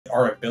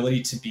our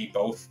ability to be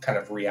both kind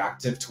of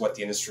reactive to what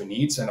the industry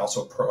needs and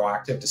also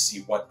proactive to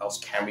see what else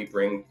can we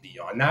bring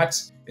beyond that.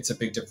 It's a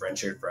big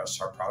differentiator for us.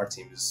 Our product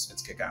team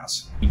it's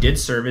kick-ass. We did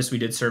service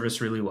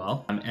really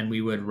well, and we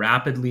would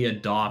rapidly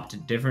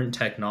adopt different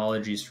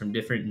technologies from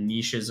different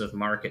niches of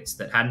markets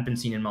that hadn't been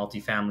seen in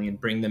multifamily and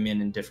bring them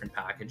in different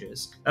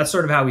packages. That's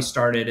sort of how we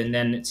started, and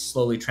then it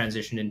slowly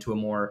transitioned into a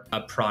more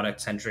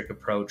product-centric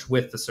approach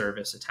with the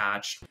service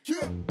attached.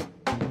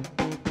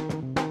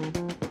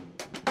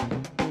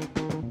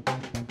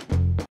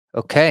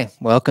 Okay,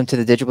 welcome to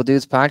the Digible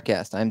Dudes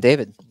podcast. I'm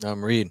David.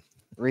 I'm Reed.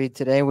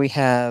 Today we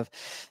have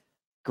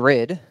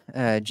Gryd,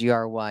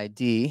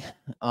 Gryd,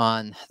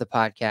 on the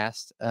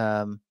podcast.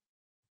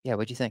 Yeah,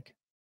 what'd you think?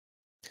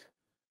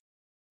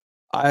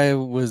 I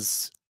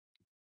was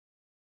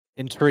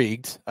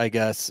intrigued, I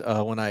guess,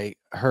 when I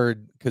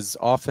heard, because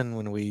often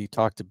when we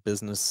talk to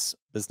businesses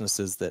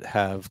that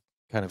have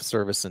kind of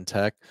service and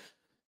tech,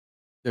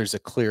 there's a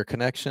clear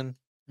connection.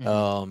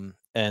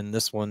 And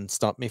this one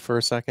stumped me for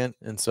a second,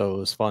 and so it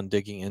was fun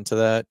digging into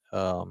that.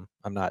 I'm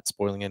not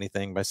spoiling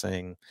anything by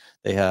saying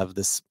they have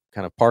this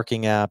kind of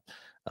parking app,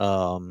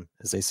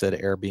 as they said,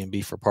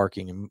 Airbnb for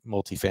parking and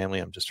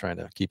multifamily. I'm just trying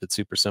to keep it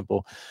super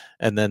simple.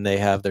 And then they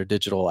have their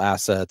digital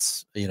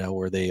assets,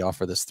 where they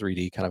offer this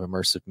 3D kind of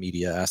immersive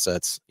media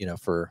assets,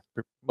 for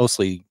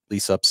mostly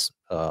lease ups,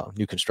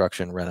 new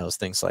construction, renos,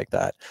 things like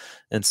that.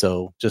 And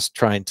so just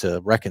trying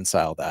to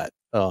reconcile that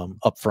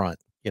up front,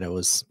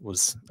 was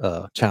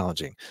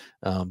challenging.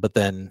 But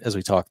then as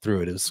we talked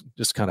through it, it was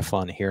just kind of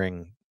fun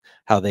hearing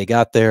how they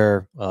got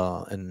there.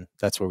 And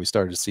that's where we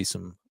started to see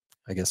some,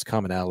 I guess,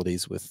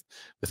 commonalities with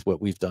what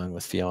we've done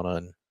with Fiona,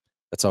 and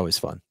that's always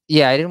fun.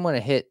 Yeah, I didn't want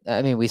to hit,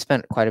 I mean, we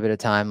spent quite a bit of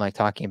time like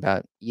talking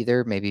about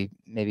either maybe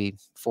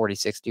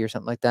 40/60 or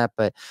something like that.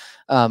 But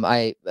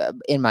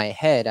in my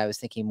head, I was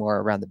thinking more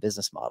around the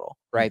business model,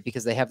 right?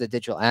 Because they have the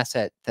digital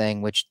asset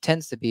thing, which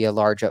tends to be a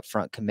large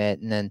upfront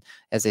commit. And then,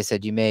 as they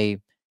said, you may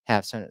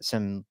have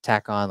some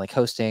tack on like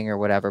hosting or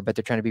whatever, but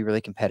they're trying to be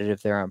really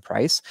competitive there on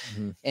price.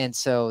 And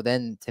so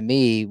then to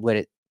me,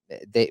 we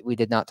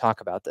did not talk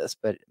about this,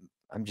 but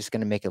I'm just going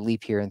to make a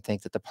leap here and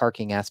think that the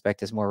parking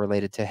aspect is more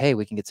related to, hey,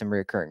 we can get some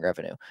recurring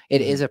revenue.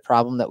 It is a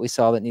problem that we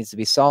saw that needs to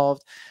be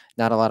solved.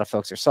 Not a lot of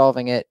folks are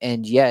solving it.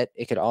 And yet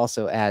it could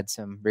also add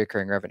some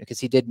recurring revenue, because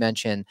he did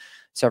mention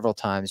several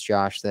times,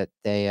 Josh, that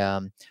they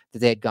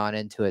had gone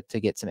into it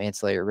to get some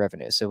ancillary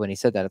revenue. So when he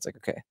said that, it's like,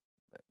 okay,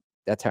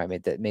 that's how I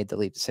made the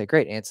leap to say,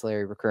 great,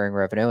 ancillary recurring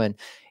revenue. And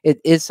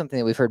it is something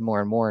that we've heard more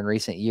and more in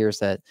recent years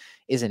that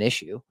is an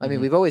issue. I mean,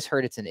 we've always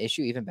heard it's an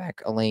issue. Even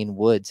back, Elaine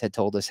Woods had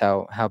told us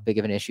how big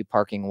of an issue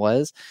parking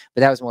was,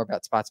 but that was more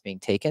about spots being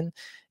taken.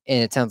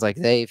 And it sounds like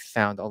they've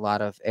found a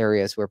lot of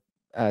areas where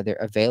their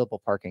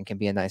available parking can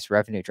be a nice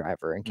revenue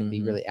driver and can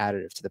be really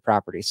additive to the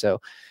property. So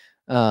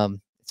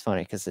it's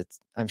funny because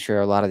I'm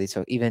sure a lot of these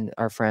folks, even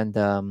our friend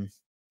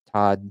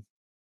Todd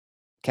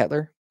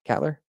Kettler,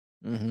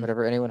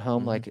 whatever, anyone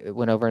home, like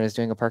went over and is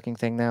doing a parking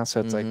thing now. So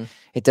it's like,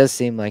 it does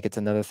seem like it's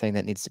another thing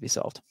that needs to be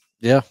solved.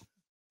 Yeah.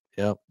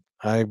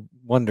 I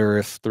wonder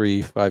if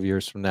 3-5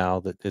 years from now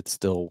that it's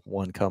still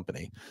one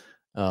company,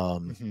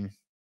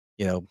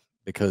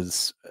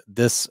 because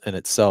this in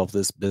itself,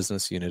 this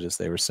business unit, as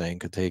they were saying,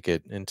 could take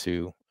it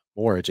into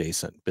more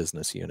adjacent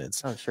business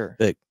units. Oh, sure.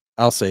 That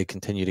I'll say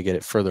continue to get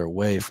it further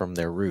away from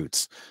their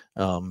roots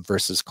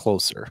versus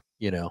closer,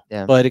 Yeah.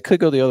 But it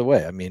could go the other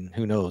way. I mean,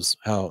 who knows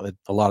a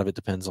lot of it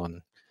depends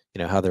on,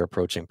 how they're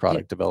approaching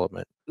product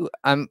development.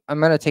 I'm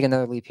going to take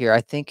another leap here.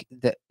 I think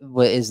that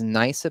what is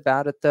nice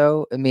about it,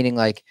 though, meaning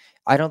like,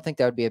 I don't think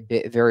that would be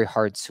very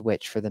hard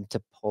switch for them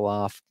to pull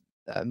off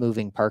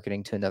moving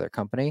parking to another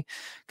company,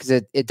 because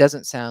it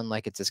doesn't sound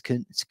like it's as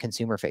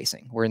consumer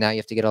facing, where now you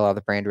have to get a lot of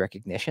the brand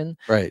recognition.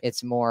 Right.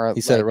 It's more,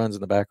 he said it runs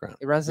in the background.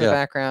 It runs in the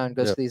background,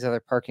 goes to these other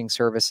parking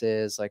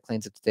services, like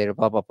cleans up the data,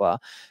 blah, blah, blah.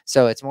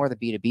 So it's more the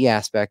B2B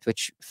aspect,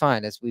 which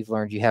fine, as we've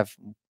learned, you have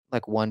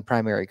like one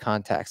primary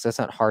contact. So it's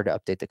not hard to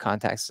update the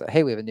contacts. So,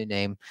 hey, we have a new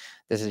name.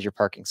 This is your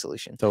parking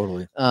solution.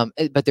 Totally.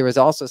 But there was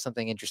also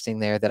something interesting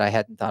there that I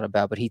hadn't thought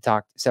about, but he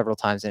talked several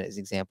times in his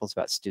examples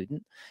about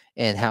student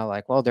and how,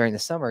 like, well, during the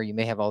summer, you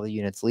may have all the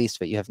units leased,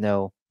 but you have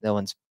no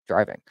one's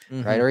driving,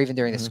 right? Or even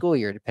during the school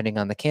year, depending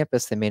on the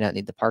campus, they may not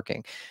need the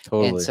parking.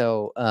 Totally. And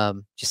so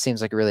just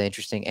seems like a really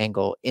interesting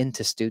angle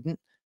into student.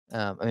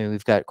 I mean,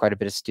 we've got quite a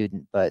bit of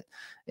student, but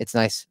it's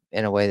nice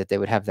in a way that they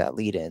would have that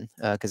lead in,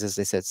 because as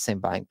they said, it's the same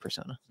buying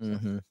persona.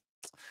 So.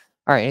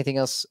 All right. Anything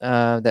else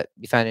that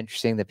you find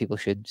interesting that people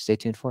should stay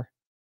tuned for?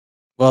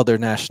 Well, their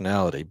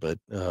nationality, but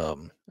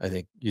I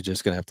think you're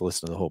just going to have to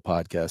listen to the whole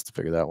podcast to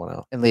figure that one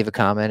out. And leave a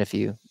comment if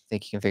you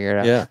think you can figure it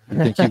out. Yeah, I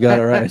think you got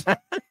it right.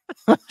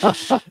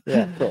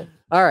 Yeah, cool.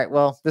 All right.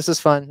 Well, this is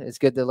fun. It's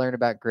good to learn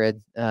about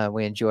Gryd.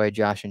 We enjoy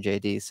Josh and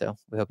JD, so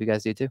we hope you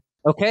guys do too.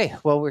 Okay.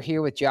 Well, we're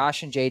here with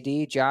Josh and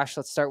JD. Josh,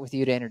 let's start with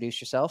you to introduce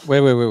yourself.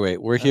 Wait.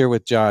 We're here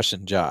with Josh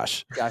and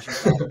Josh. Josh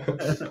and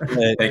Josh.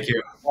 Thank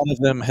you. One of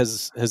them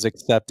has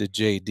accepted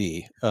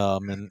JD,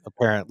 and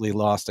apparently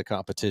lost a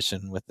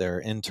competition with their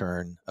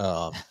intern,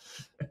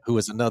 who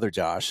is another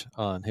Josh,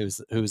 on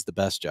who's the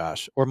best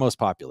Josh or most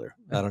popular.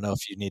 I don't know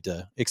if you need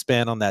to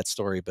expand on that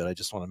story, but I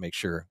just want to make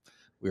sure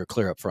we were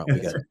clear up front. We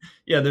got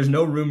Yeah, there's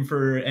no room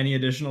for any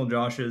additional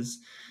Joshes.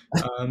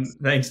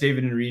 Thanks,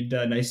 David and Reed.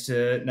 Nice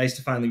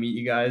to finally meet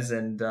you guys,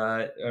 and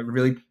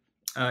really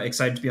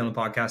excited to be on the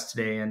podcast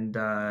today. And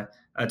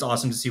it's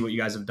awesome to see what you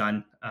guys have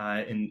done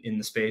in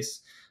the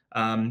space.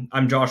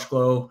 I'm Josh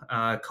Glow,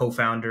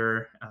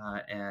 co-founder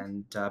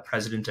and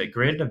president at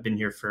Gryd. I've been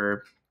here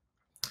for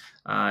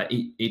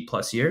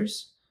 8+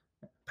 years.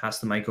 Pass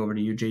the mic over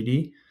to you,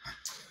 JD.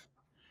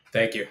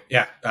 Thank you.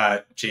 Yeah,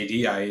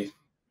 JD, I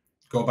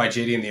go by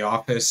JD in the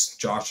office,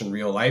 Josh in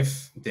real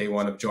life. Day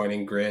one of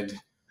joining Gryd,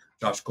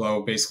 Josh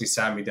Glow basically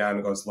sat me down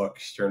and goes, look,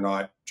 you're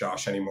not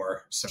Josh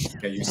anymore. So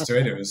get used to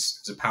it. It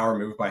was a power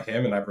move by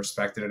him, and I've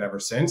respected it ever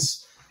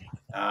since.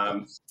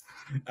 I'm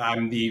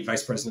the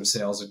vice president of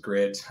sales at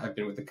Gryd. I've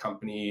been with the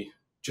company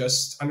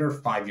just under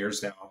 5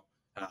 years now,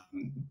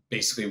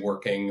 basically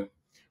working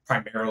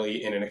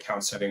primarily in an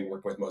account setting,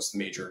 working with most of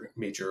the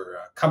major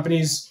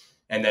companies,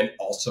 and then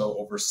also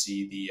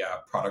oversee the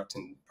product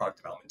and product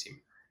development team.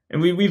 And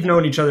we've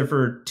known each other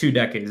for 2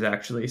 decades,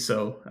 actually.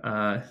 So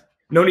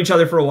known each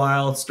other for a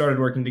while, started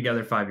working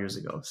together 5 years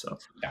ago. So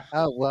yeah.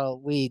 Oh, well,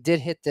 we did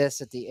hit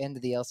this at the end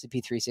of the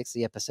LCP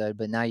 360 episode,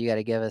 but now you got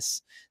to give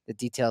us the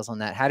details on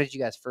that. How did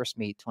you guys first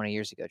meet 20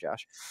 years ago,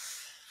 Josh?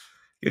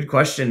 Good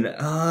question.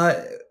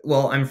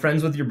 Well, I'm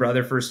friends with your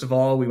brother, first of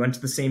all. We went to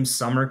the same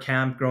summer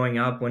camp growing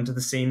up, went to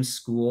the same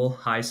school,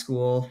 high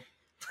school,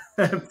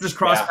 just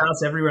cross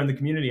paths everywhere in the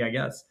community, I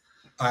guess.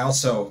 I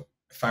also,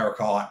 if I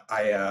recall,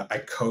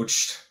 I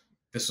coached,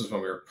 this was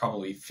when we were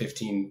probably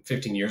 15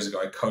 years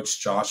ago. I coached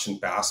Josh in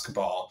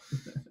basketball.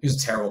 He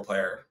was a terrible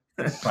player,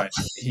 but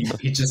he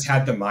just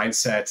had the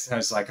mindset. I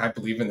was like, I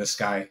believe in this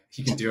guy.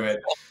 He can do it.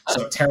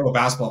 So terrible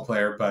basketball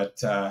player, but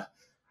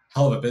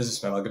hell of a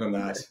businessman. I'll give him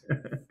that.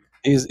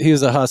 He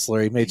was a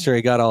hustler. He made sure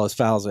he got all his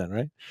fouls in,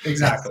 right?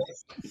 Exactly.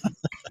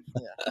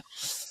 Yeah.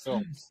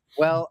 Cool.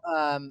 Well,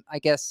 I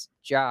guess,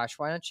 Josh,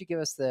 why don't you give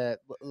us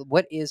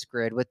what is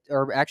Gryd?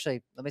 Or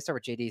actually, let me start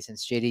with JD,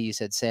 since JD, you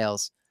said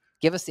sales.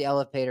 Give us the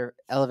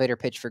elevator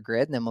pitch for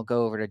Gryd, and then we'll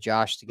go over to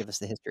Josh to give us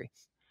the history.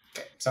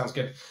 Okay, sounds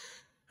good.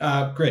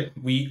 Gryd,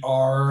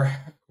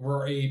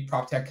 we're a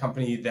PropTech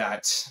company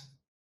that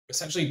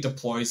essentially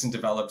deploys and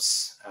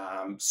develops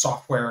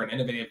software and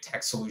innovative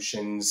tech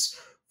solutions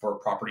for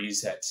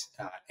properties at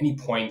any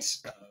point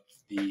of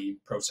the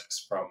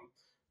process, from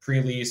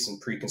pre-lease and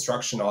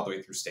pre-construction all the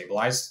way through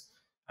stabilized.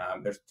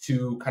 There's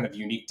 2 kind of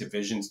unique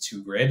divisions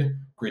to Gryd.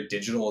 Gryd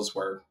Digital is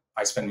where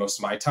I spend most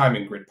of my time,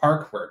 in Gryd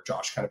Park, where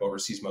Josh kind of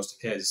oversees most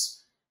of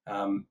his.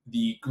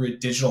 The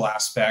Gryd Digital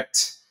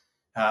aspect,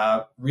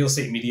 real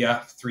estate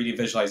media, 3D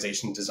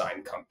visualization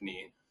design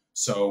company.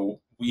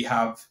 So we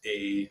have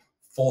a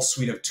full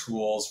suite of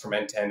tools from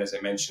end to end, as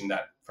I mentioned,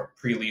 that from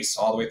pre-lease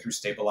all the way through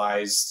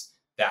stabilized,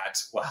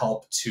 that will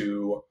help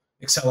to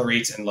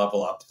accelerate and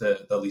level up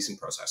the leasing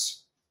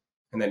process.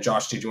 And then,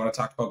 Josh, did you want to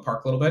talk about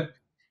Park a little bit?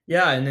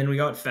 Yeah, and then we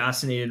got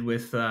fascinated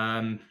with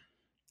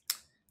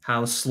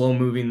how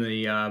slow-moving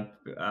the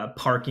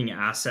parking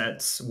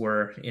assets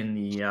were in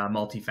the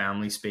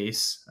multifamily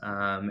space,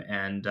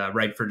 and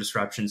ripe for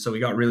disruption. So we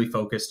got really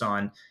focused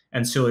on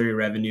ancillary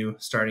revenue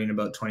starting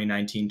about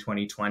 2019,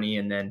 2020,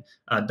 and then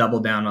double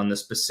down on the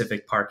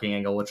specific parking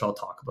angle, which I'll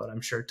talk about,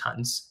 I'm sure,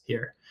 tons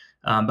here.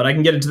 But I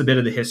can get into the bit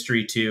of the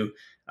history too.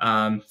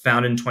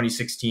 Founded in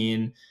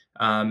 2016.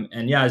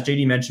 And yeah, as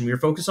JD mentioned, we were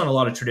focused on a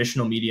lot of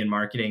traditional media and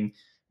marketing.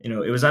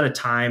 It was at a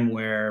time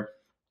where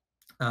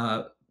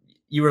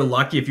you were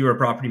lucky if you were a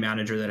property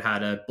manager that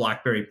had a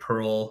BlackBerry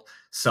Pearl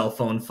cell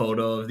phone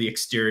photo of the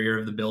exterior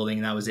of the building.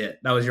 And that was it.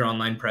 That was your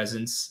online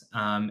presence.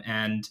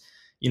 And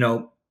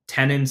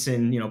tenants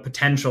and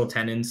potential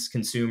tenants,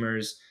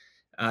 consumers,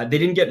 they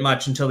didn't get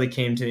much until they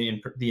came to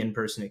the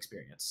in-person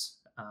experience.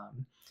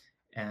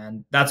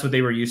 And that's what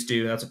they were used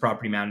to. That's what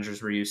property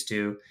managers were used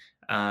to.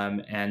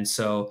 And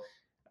so,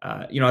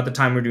 at the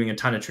time, we're doing a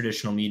ton of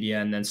traditional media,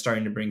 and then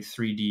starting to bring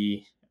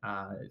 3D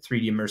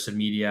immersive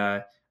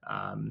media,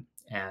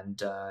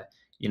 and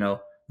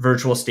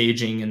virtual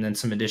staging, and then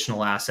some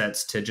additional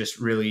assets to just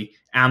really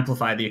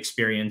amplify the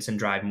experience and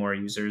drive more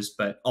users.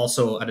 But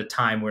also at a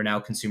time where now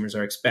consumers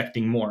are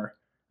expecting more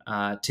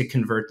to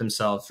convert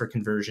themselves for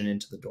conversion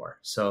into the door.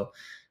 So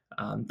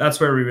that's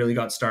where we really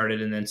got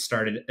started, and then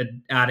started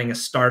adding a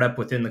startup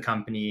within the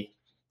company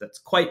that's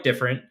quite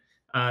different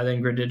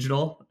than Gryd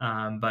Digital.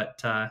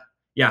 But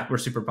yeah, we're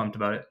super pumped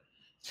about it.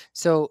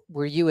 So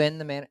were you in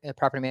the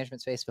property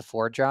management space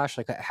before, Josh?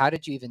 Like, how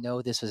did you even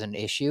know this was an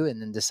issue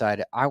and then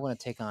decide, I want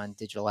to take on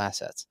digital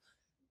assets?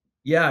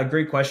 Yeah,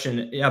 great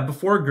question. Yeah,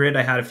 before Gryd,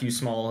 I had a few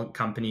small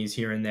companies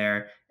here and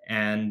there.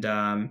 And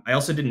I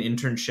also did an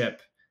internship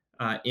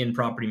in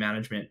property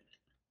management.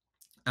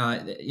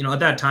 At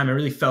that time, I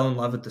really fell in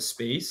love with the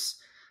space.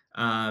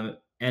 And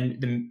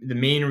the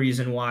main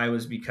reason why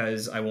was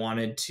because I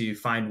wanted to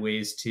find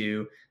ways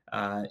to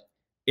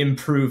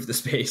improve the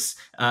space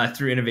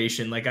through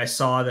innovation. Like I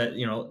saw that,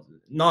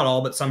 not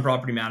all, but some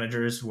property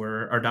managers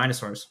are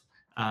dinosaurs,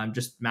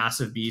 just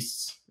massive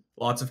beasts,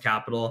 lots of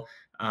capital,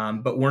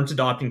 but weren't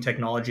adopting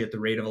technology at the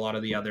rate of a lot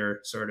of the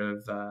other sort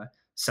of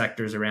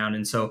sectors around.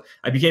 And so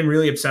I became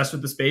really obsessed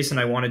with the space, and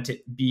I wanted to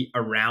be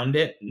around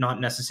it,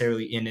 not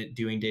necessarily in it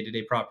doing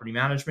day-to-day property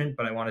management,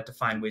 but I wanted to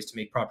find ways to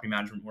make property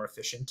management more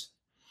efficient.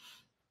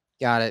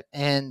 Got it.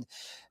 And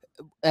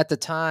at the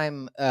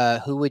time,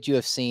 who would you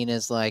have seen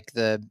as like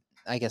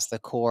I guess the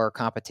core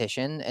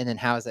competition? And then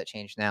how has that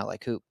changed now?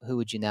 Like who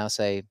would you now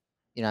say,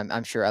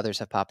 I'm sure others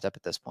have popped up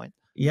at this point.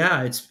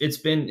 Yeah, it's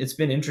been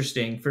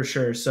interesting for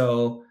sure.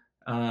 So,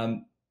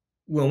 well,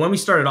 when we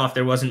started off,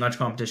 there wasn't much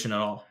competition at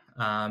all.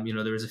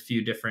 There was a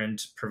few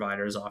different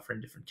providers offering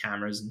different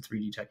cameras and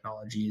 3D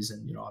technologies,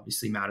 and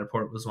obviously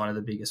Matterport was one of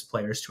the biggest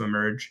players to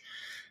emerge.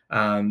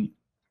 Fast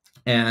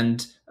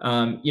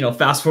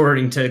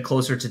forwarding to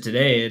closer to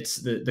today, it's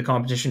the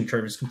competition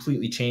curve has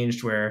completely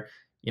changed, where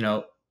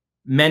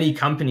many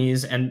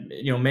companies and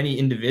many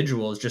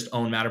individuals just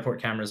own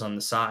Matterport cameras on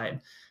the side,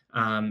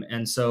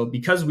 and so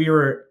because we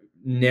were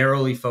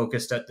narrowly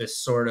focused at this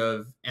sort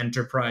of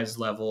enterprise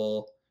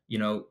level,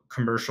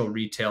 commercial,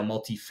 retail,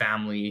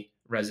 multifamily,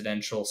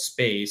 residential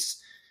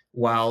space,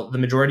 while the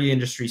majority of the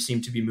industry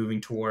seemed to be moving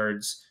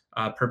towards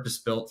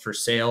purpose-built for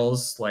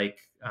sales, like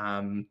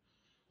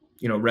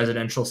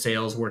residential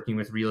sales, working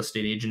with real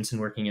estate agents and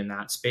working in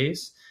that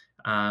space.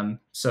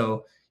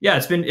 So yeah,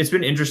 it's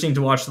been interesting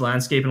to watch the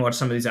landscape and watch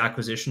some of these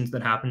acquisitions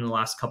that happened in the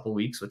last couple of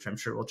weeks, which I'm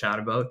sure we'll chat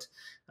about.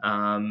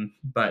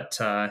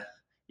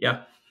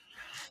 Yeah.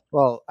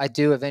 Well, I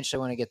do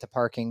eventually want to get to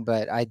parking,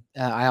 but I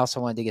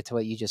also wanted to get to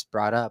what you just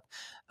brought up.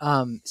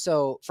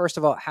 So first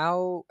of all,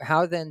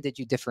 how then did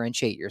you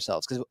differentiate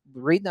yourselves? Because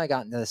Reed and I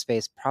got into the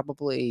space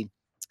probably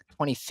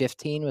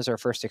 2015 was our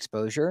first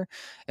exposure,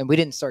 and we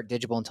didn't start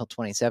Digible until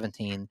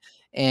 2017.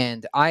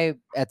 And I,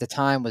 at the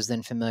time, was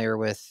then familiar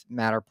with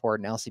Matterport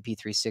and LCP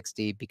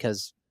 360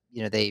 because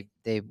they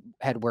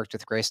had worked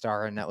with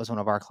Graystar, and that was one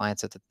of our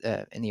clients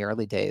in the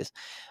early days.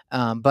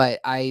 But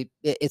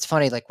it's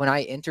funny, like when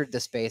I entered the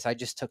space, I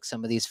just took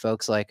some of these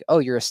folks like, oh,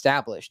 you're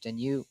established and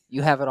you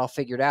have it all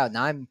figured out, and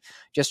I'm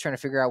just trying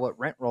to figure out what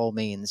rent roll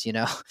means,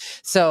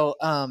 So,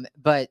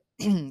 but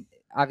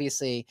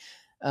obviously,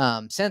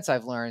 since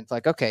I've learned,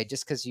 like, okay,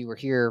 just because you were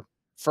here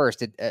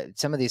first,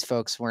 some of these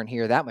folks weren't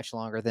here that much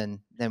longer than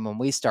when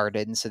we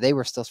started, and so they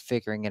were still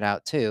figuring it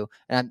out too.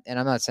 And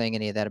I'm not saying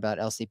any of that about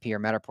LCP or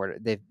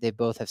Matterport. They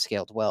both have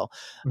scaled well,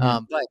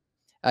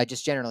 but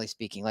just generally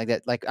speaking, like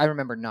that, like I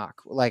remember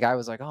Knock. Like I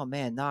was like, oh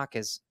man, Knock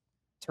is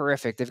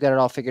terrific. They've got it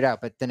all figured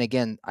out. But then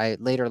again, I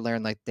later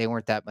learned like they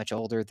weren't that much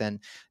older than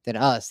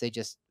us. They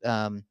just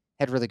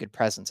had really good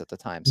presence at the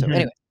time. So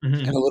anyway, and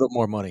a little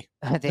more money.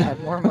 they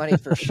had more money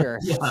for sure.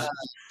 Yeah.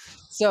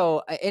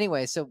 So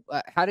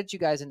how did you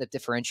guys end up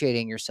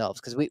differentiating yourselves?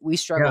 Because we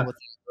struggled with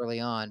it early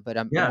on, but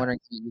I'm wondering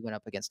if you went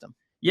up against them.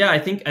 Yeah, I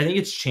think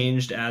it's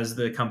changed as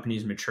the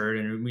company's matured,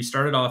 and we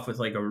started off with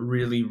like a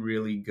really,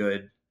 really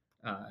good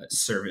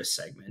service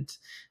segment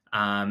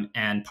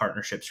and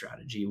partnership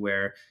strategy,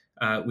 where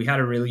we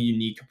had a really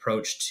unique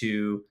approach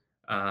to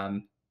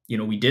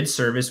we did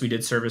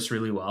service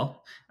really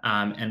well,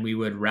 and we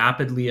would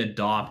rapidly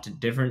adopt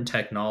different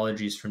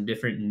technologies from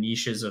different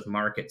niches of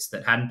markets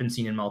that hadn't been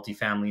seen in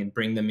multifamily and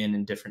bring them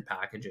in different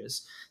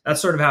packages.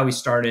 That's sort of how we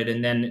started,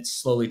 and then it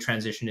slowly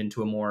transitioned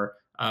into a more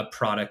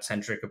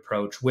product-centric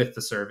approach with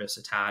the service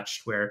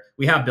attached, where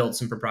we have built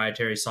some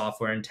proprietary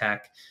software and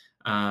tech,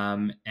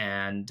 and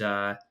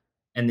the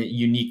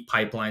unique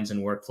pipelines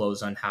and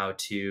workflows on how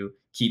to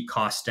keep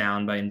costs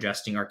down by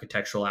ingesting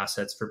architectural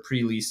assets for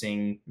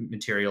pre-leasing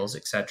materials,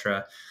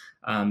 etc.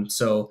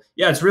 So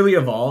yeah, it's really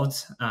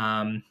evolved.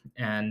 And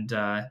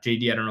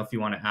JD, I don't know if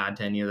you want to add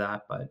to any of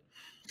that, but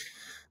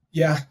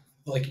yeah,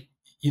 like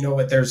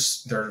what,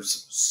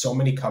 there's so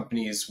many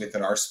companies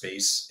within our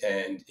space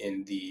and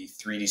in the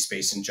 3D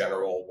space in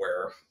general,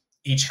 where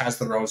each has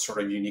their own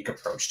sort of unique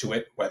approach to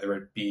it, whether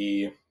it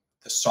be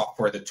the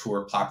software, the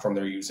tour platform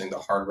they're using, the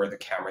hardware, the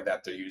camera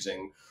that they're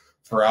using.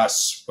 For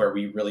us, where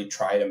we really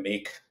try to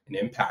make an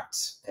impact,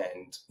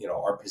 and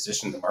our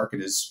position in the market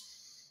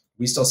is,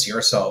 we still see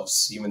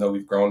ourselves, even though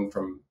we've grown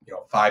from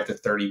 5 to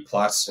 30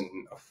 plus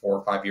in 4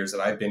 or 5 years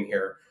that I've been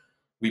here,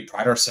 we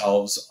pride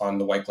ourselves on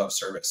the white glove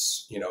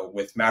service.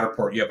 With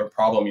Matterport, you have a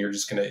problem, you're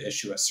just going to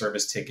issue a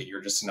service ticket,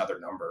 you're just another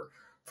number.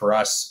 For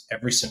us,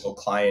 every single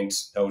client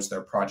knows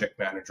their project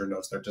manager,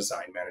 knows their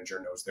design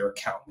manager, knows their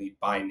account lead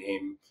by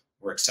name.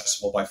 We're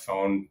accessible by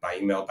phone, by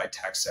email, by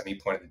text at any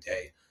point of the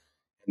day.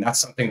 And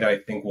that's something that I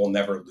think we'll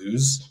never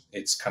lose.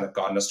 It's kind of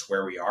gotten us to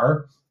where we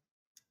are.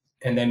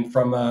 And then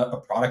from a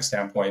product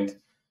standpoint,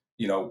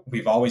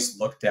 we've always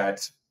looked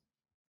at,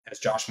 as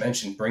Josh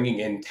mentioned, bringing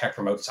in tech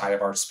from outside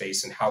of our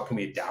space and how can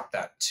we adapt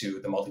that to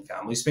the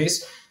multifamily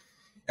space.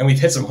 And we've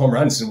hit some home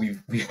runs, and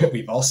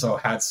we've also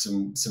had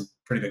some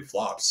pretty big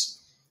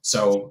flops.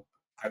 So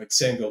I would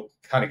say, and we'll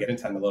kind of get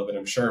into that in a little bit,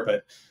 I'm sure,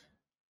 but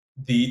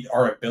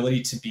our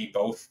ability to be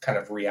both kind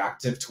of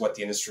reactive to what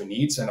the industry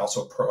needs and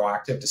also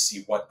proactive to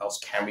see what else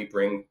can we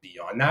bring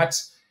beyond that.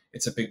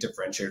 It's a big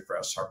differentiator for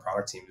us. Our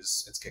product team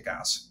it's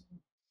kick-ass.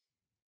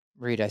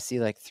 Reed, I see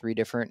like 3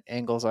 different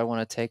angles I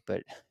want to take,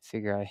 but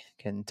figure I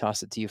can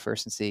toss it to you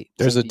first and see.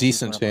 There's a if you choose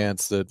decent one of them.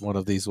 chance that one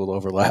of these will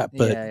overlap,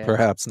 but Yeah, yeah.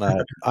 perhaps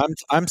not.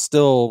 I'm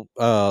still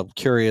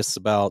curious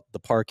about the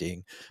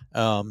parking,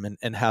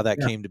 and how that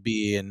Yeah. came to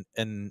be,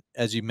 and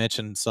as you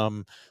mentioned,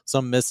 some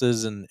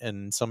misses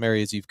and some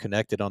areas you've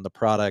connected on the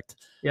product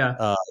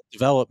Yeah.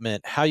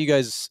 development. How you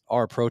guys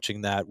are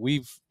approaching that?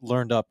 We've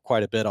learned up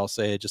quite a bit, I'll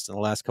say, just in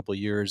the last couple of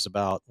years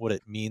about what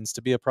it means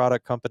to be a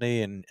product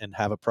company and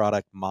have a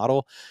product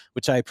model,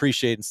 which I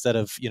appreciate, instead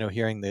of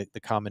hearing the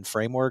common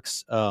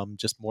frameworks,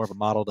 just more of a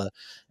model to,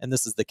 and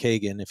this is the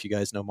Kagan, if you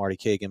guys know Marty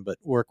Kagan, but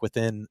work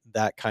within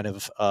that kind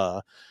of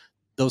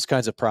those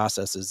kinds of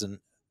processes. And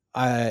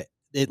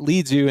it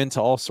leads you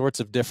into all sorts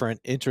of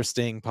different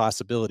interesting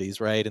possibilities,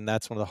 right? And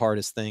that's one of the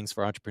hardest things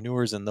for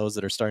entrepreneurs and those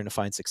that are starting to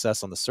find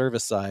success on the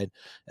service side,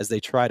 as they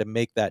try to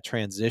make that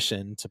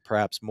transition to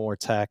perhaps more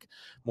tech,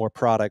 more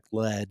product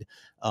led,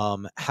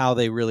 how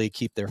they really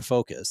keep their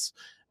focus.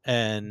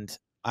 And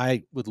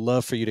I would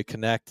love for you to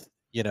connect,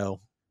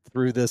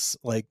 through this,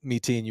 like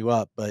me teeing you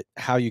up, but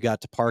how you got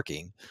to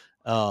parking.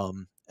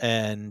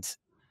 And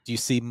do you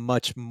see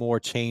much more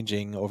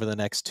changing over the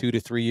next 2 to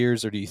 3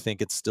 years, or do you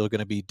think it's still going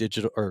to be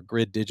digital or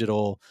Gryd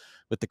digital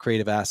with the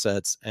creative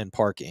assets and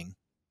parking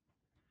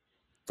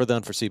for the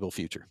unforeseeable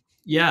future?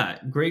 Yeah,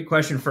 great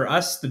question. For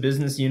us, the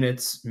business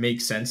units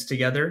make sense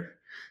together.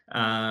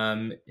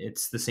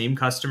 It's the same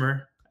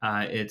customer.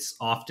 It's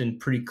often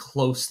pretty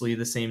closely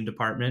the same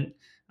department.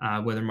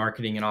 Whether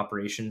marketing and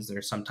operations,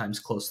 they're sometimes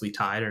closely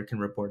tied or can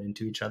report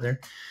into each other.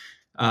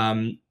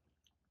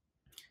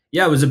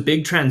 Yeah, it was a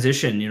big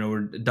transition.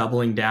 We're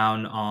doubling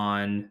down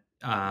on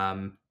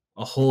a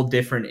whole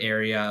different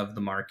area of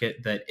the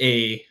market that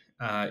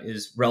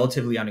is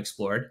relatively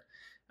unexplored,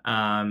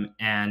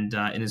 and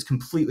is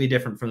completely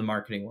different from the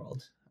marketing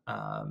world.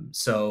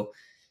 So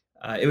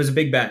it was a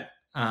big bet.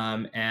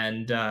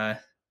 Yeah,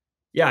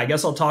 I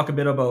guess I'll talk a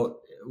bit about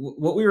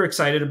what we were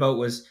excited about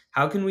was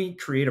how can we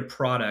create a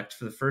product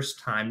for the first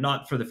time,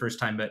 not for the first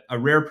time, but a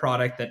rare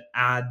product that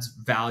adds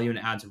value and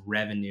adds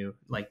revenue,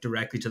 like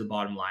directly to the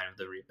bottom line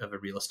of a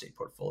real estate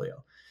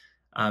portfolio.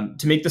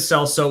 To make the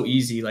sell so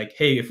easy, like,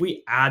 hey, if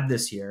we add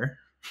this here,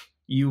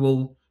 you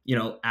will,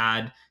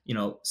 add,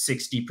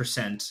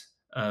 60%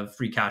 of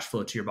free cash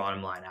flow to your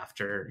bottom line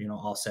after,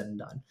 all said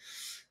and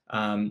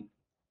done.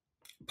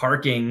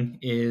 Parking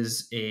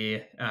is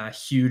a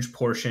huge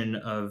portion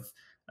of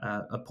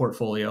a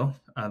portfolio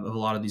of a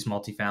lot of these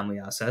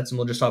multifamily assets. And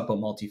we'll just talk about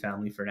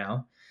multifamily for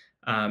now.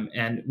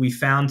 And we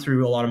found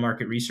through a lot of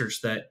market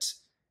research that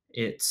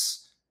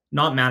it's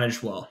not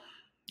managed well,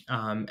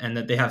 and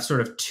that they have sort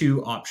of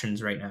 2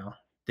 options right now.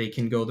 They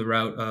can go the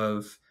route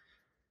of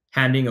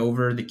handing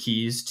over the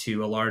keys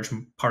to a large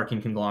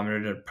parking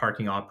conglomerate or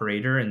parking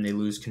operator, and they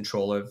lose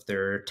control of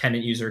their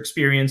tenant user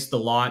experience, the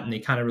lot, and they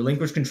kind of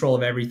relinquish control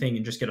of everything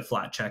and just get a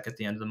flat check at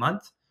the end of the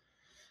month.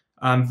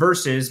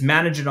 Versus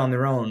manage it on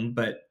their own,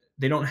 but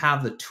they don't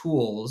have the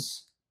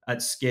tools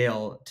at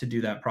scale to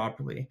do that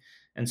properly.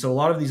 And so a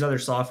lot of these other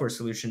software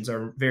solutions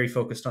are very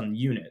focused on the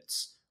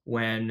units,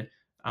 when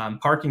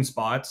parking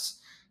spots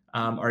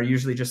are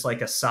usually just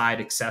like a side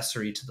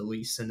accessory to the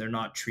lease, and they're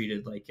not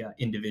treated like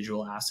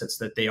individual assets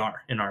that they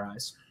are in our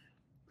eyes.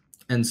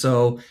 And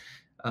so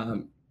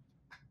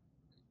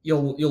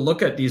you'll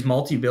look at these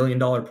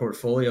multi-billion-dollar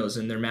portfolios,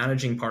 and they're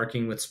managing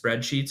parking with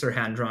spreadsheets or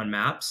hand-drawn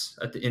maps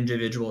at the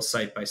individual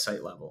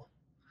site-by-site level.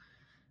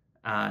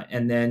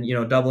 And then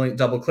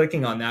double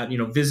clicking on that,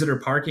 visitor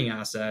parking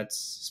assets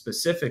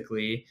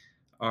specifically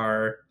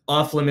are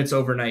off limits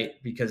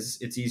overnight because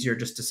it's easier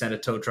just to send a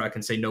tow truck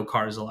and say no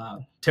cars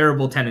allowed.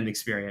 Terrible tenant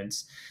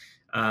experience.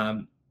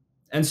 And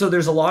so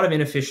there's a lot of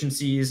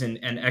inefficiencies and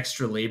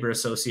extra labor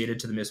associated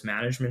to the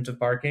mismanagement of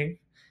parking.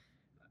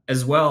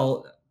 As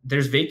well,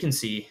 there's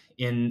vacancy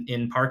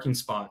in parking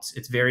spots.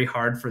 It's very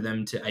hard for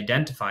them to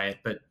identify it,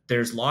 but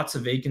there's lots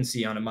of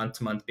vacancy on a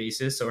month-to-month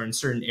basis, or in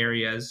certain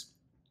areas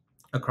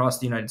across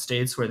the United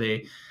States where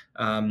they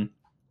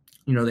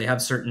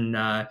have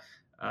certain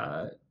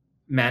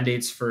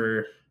mandates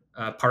for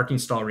parking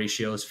stall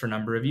ratios for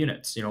number of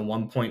units,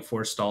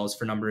 1.4 stalls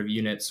for number of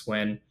units,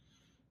 when,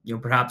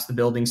 perhaps the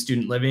building's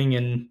student living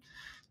and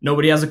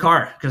nobody has a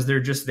car because they're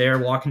just there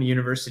walking to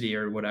university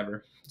or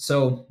whatever.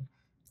 So,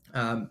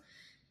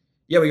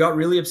 we got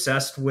really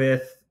obsessed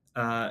with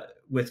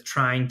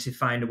trying to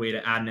find a way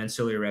to add an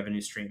ancillary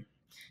revenue stream,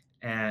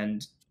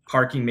 and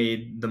parking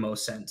made the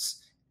most sense.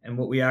 And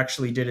what we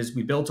actually did is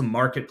we built a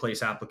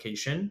marketplace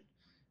application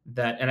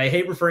that, and I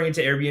hate referring it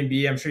to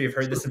Airbnb. I'm sure you've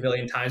heard this a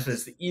million times, but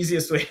it's the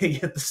easiest way to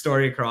get the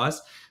story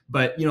across.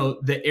 But,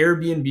 the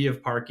Airbnb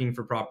of parking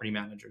for property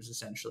managers,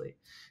 essentially.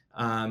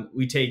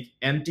 We take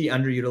empty,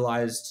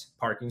 underutilized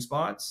parking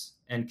spots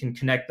and can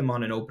connect them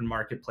on an open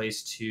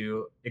marketplace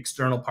to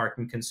external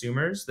parking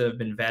consumers that have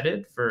been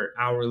vetted for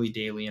hourly,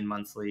 daily, and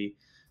monthly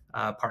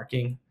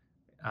parking,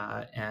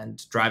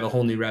 and drive a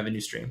whole new revenue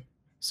stream.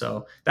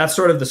 So that's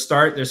sort of the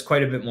start. There's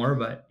quite a bit more,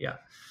 but yeah.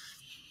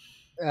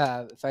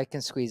 If I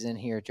can squeeze in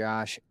here,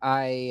 Josh,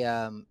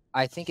 I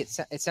think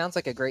it sounds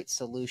like a great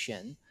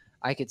solution.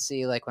 I could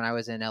see, like, when I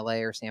was in LA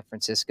or San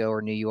Francisco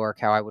or New York,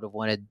 how I would have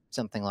wanted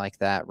something like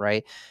that,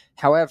 right?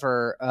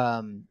 However,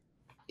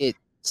 it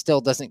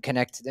still doesn't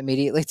connect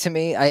immediately to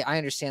me. I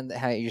understand that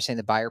how you're saying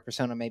the buyer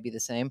persona may be the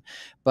same,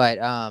 but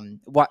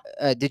what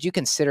did you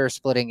consider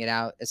splitting it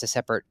out as a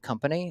separate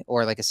company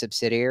or like a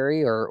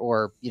subsidiary,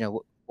 or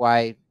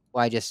why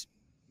just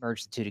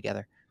merge the two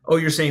together? Oh,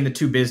 you're saying the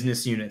two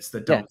business units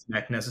that Yeah. don't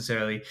connect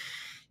necessarily.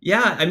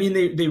 Yeah, I mean,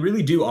 they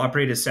really do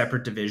operate as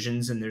separate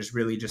divisions, and there's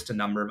really just a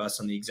number of us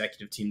on the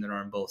executive team that are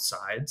on both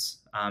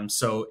sides.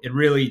 So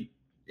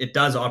it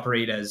does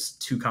operate as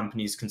two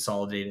companies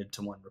consolidated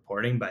to one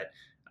reporting. But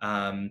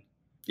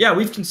yeah,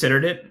 we've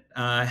considered it.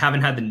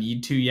 Haven't had the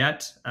need to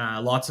yet.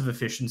 Lots of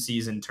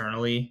efficiencies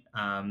internally,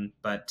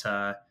 but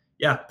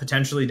yeah,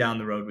 potentially down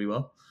the road we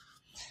will.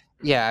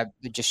 Yeah, I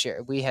would just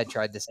share. We had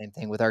tried the same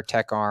thing with our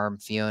tech arm,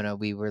 Fiona.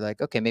 We were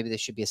like, okay, maybe this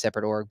should be a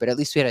separate org, but at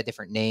least we had a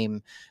different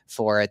name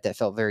for it that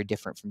felt very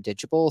different from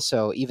Digible.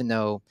 So even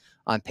though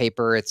on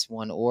paper it's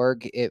one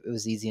org, it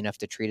was easy enough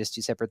to treat as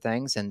two separate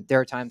things. And there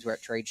are times we're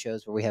at trade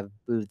shows where we have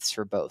booths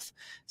for both,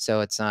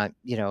 so it's not,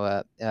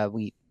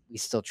 we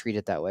still treat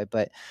it that way,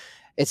 but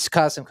it's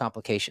caused some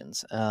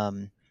complications.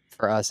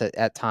 For us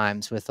at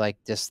times with like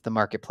just the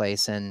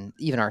marketplace and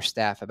even our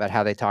staff about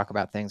how they talk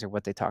about things or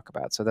what they talk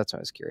about. So that's why I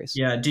was curious.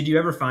 Yeah. Did you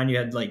ever find you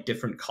had like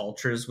different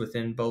cultures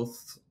within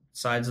both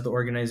sides of the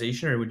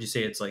organization, or would you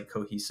say it's like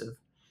cohesive?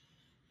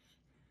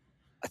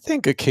 I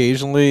think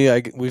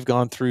occasionally we've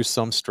gone through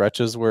some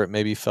stretches where it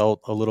maybe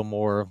felt a little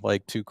more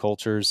like two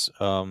cultures.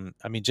 I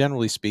mean,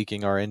 generally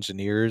speaking, our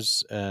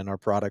engineers and our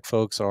product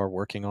folks are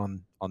working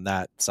on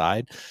that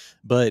side,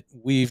 but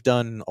we've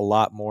done a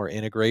lot more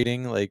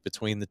integrating like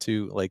between the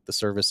two, like the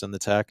service and the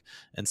tech.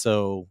 And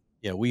so,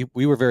 yeah,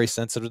 we were very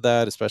sensitive to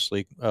that,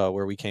 especially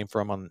where we came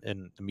from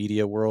in the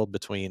media world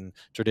between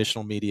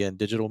traditional media and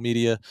digital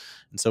media.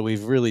 And so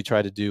we've really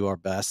tried to do our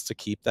best to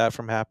keep that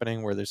from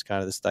happening, where there's kind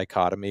of this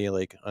dichotomy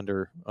like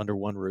under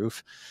one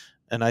roof.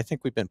 And I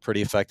think we've been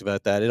pretty effective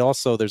at that. It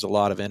also, there's a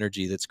lot of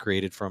energy that's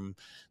created from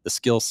the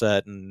skill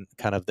set and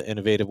kind of the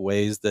innovative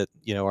ways that,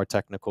 our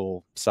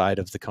technical side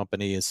of the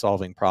company is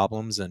solving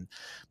problems. And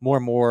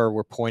more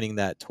we're pointing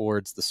that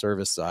towards the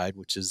service side,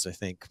 which is, I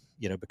think,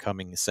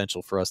 becoming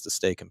essential for us to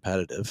stay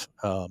competitive.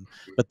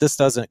 But this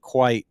doesn't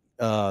quite,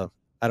 I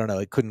don't know,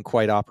 it couldn't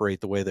quite operate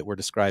the way that we're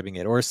describing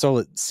it, or so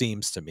it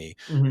seems to me.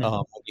 Mm-hmm.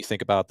 When you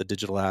think about the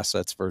digital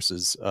assets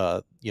versus,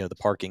 the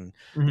parking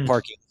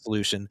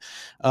solution.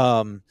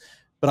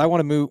 But I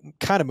want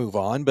to move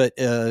on, but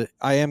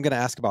I am going to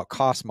ask about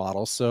cost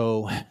model.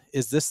 So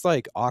is this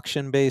like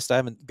auction based? I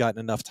haven't gotten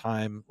enough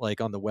time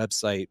like on the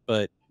website,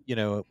 but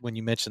when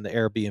you mentioned the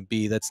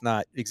Airbnb, that's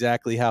not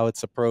exactly how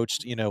it's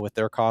approached, with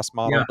their cost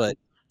model, Yeah. but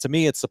to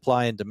me, it's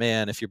supply and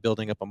demand if you're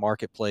building up a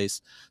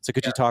marketplace. So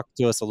could you talk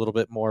to us a little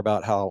bit more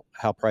about how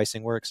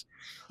pricing works?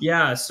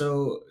 Yeah.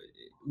 So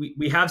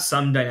we have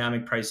some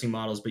dynamic pricing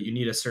models, but you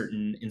need a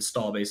certain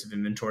install base of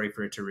inventory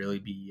for it to really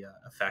be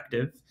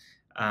effective.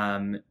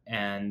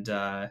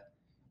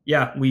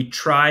 Yeah, we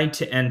try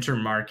to enter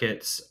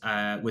markets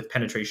with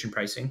penetration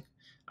pricing.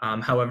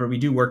 However, we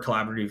do work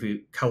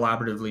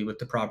collaboratively with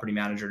the property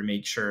manager to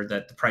make sure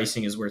that the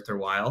pricing is worth their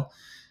while.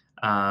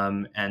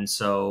 And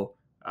so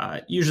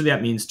usually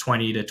that means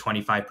 20 to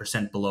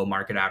 25% below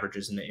market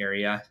averages in the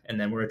area. And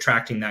then we're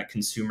attracting that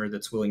consumer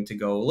that's willing to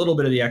go a little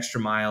bit of the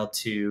extra mile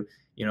to,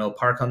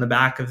 park on the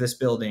back of this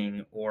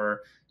building,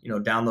 or,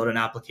 download an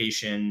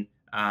application,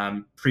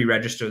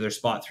 pre-register their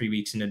spot 3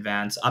 weeks in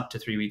advance, up to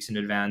 3 weeks in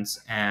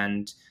advance,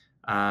 and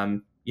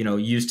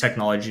use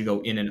technology to go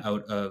in and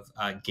out of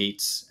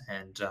gates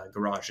and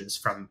garages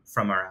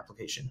from our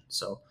application.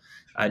 So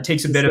it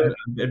takes a bit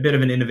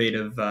of an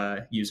innovative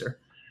user.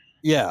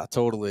 Yeah,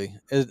 totally.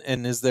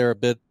 And is there a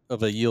bit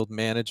of a yield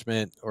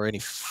management or any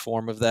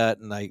form of that?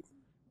 And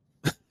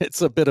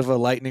it's a bit of a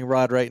lightning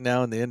rod right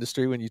now in the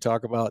industry when you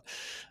talk about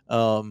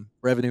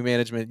revenue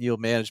management,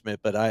 yield management.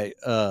 But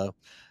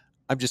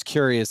I'm just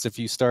curious if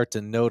you start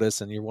to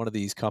notice, and you're one of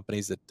these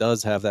companies that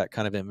does have that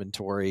kind of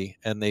inventory,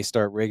 and they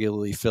start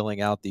regularly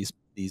filling out these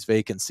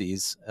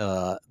vacancies,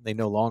 they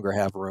no longer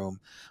have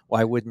room.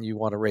 Why wouldn't you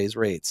want to raise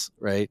rates,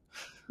 right?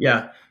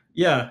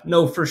 Yeah,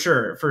 no, for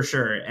sure.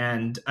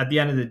 And at the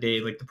end of the day,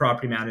 like, the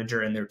property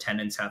manager and their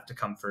tenants have to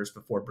come first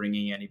before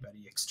bringing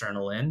anybody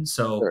external in.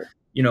 So, Sure.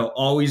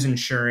 Always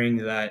ensuring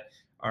that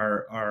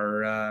our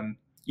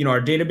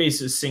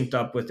database is synced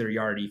up with their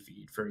Yardi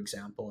feed, for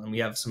example, and we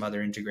have some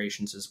other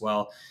integrations as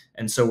well.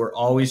 And so we're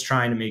always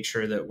trying to make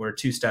sure that we're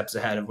 2 steps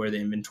ahead of where the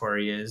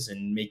inventory is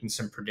and making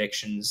some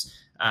predictions,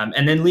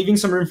 and then leaving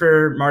some room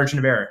for margin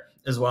of error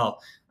as well.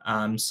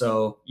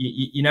 So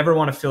you never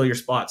want to fill your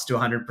spots to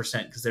 100%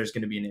 because there's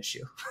going to be an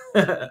issue,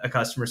 a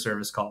customer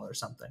service call or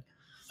something.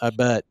 I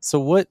bet. So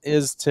what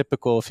is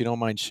typical, if you don't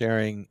mind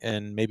sharing,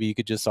 and maybe you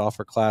could just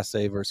offer Class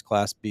A versus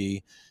Class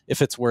B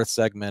if it's worth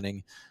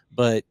segmenting,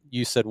 but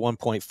you said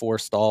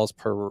 1.4 stalls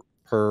per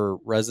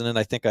resident.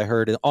 I think I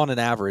heard it on an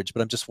average,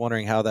 but I'm just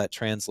wondering how that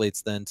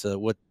translates then to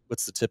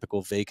what's the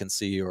typical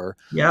vacancy or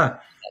Yeah.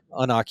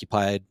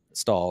 unoccupied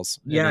stalls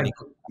in Yeah, any.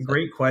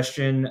 great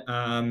question.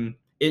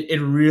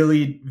 It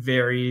really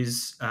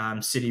varies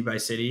city by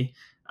city,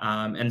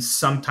 and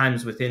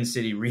sometimes within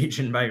city,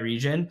 region by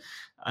region,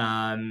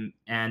 and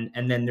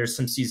then there's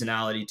some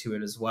seasonality to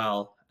it as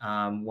well.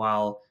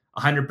 While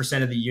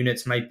 100% of the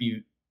units might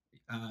be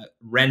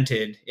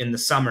rented in the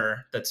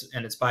summer,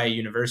 and it's by a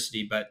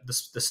university, but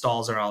the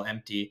stalls are all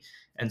empty.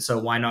 And so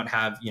why not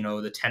have,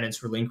 the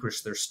tenants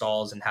relinquish their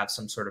stalls and have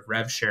some sort of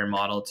rev share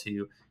model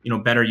to,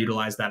 better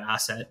utilize that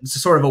asset. It's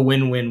sort of a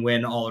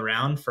win-win-win all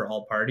around for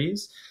all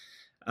parties.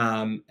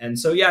 And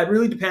so, yeah, it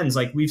really depends.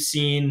 Like we've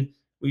seen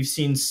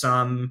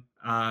some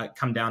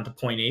come down to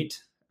 0.8,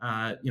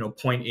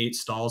 0.8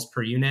 stalls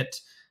per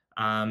unit.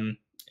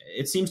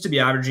 It seems to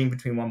be averaging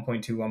between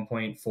 1.2,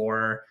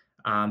 1.4.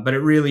 But it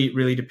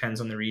really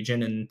depends on the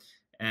region,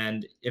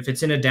 and if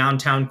it's in a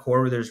downtown core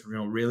where there's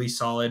really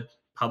solid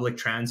public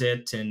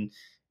transit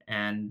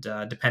and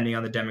depending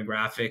on the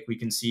demographic, we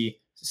can see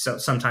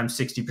sometimes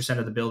 60%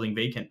 of the building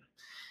vacant.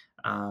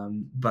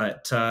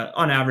 But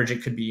on average,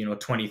 it could be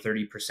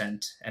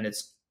 20-30%, and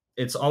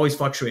it's always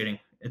fluctuating.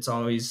 It's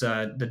always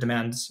the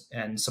demands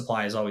and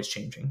supply is always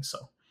changing.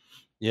 So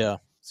Yeah,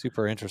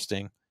 super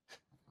interesting.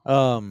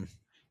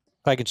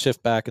 If I can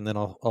shift back and then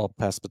I'll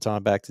pass the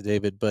baton back to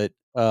David, but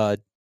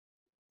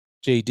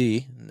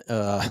JD,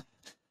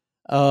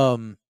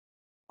 um,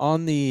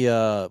 on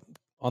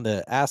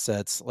the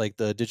assets like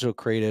the digital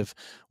creative,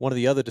 one of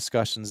the other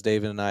discussions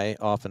David and I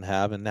often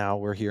have, and now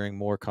we're hearing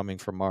more coming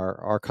from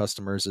our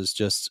customers, is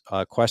just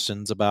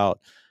questions about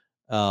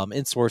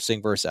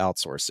insourcing versus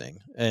outsourcing.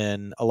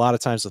 And a lot of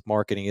times with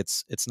marketing,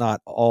 it's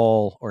not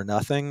all or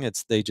nothing.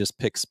 It's they just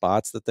pick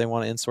spots that they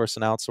want to insource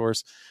and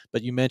outsource.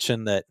 But you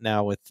mentioned that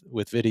now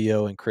with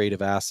video and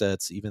creative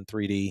assets, even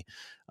 3D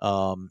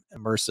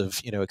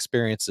immersive,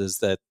 experiences,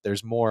 that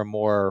there's more and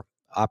more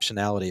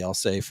optionality, I'll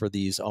say, for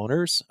these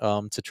owners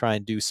to try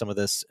and do some of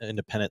this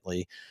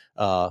independently,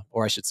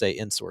 or I should say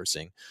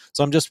insourcing.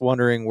 So I'm just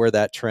wondering where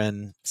that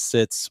trend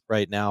sits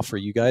right now for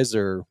you guys,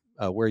 or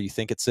where you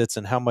think it sits,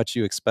 and how much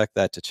you expect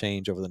that to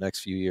change over the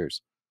next few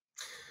years.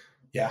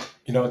 Yeah,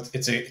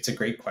 it's a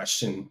great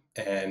question,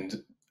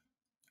 and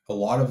a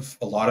lot of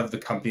the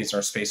companies in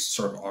our space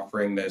sort of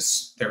offering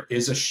this. There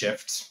is a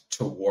shift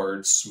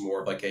towards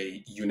more of like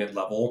a unit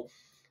level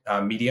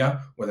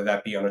media, whether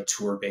that be on a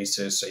tour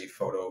basis, a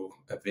photo,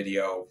 a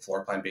video,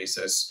 floor plan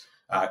basis,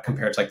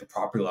 compared to like the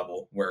property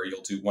level where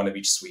you'll do one of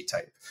each suite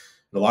type.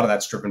 And a lot of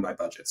that's driven by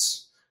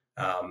budgets.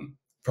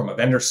 From a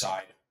vendor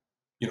side,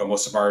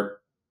 most of our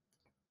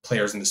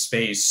players in the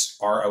space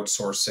are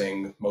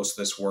outsourcing most of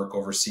this work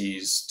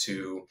overseas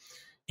to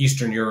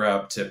Eastern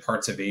Europe, to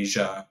parts of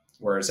Asia,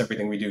 whereas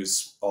everything we do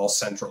is all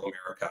Central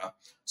America.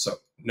 So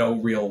no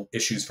real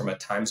issues from a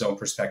time zone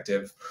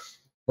perspective.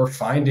 We're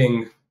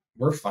finding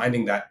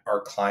that our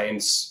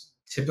clients,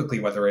 typically,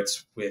 whether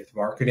it's with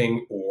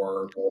marketing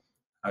or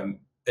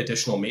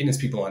additional maintenance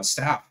people on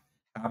staff,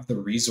 have the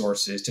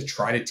resources to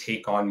try to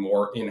take on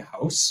more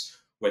in-house,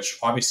 which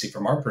obviously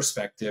from our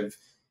perspective,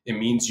 it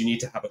means you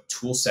need to have a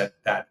tool set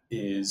that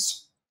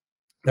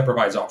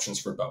provides options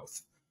for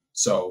both.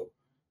 So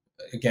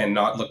again,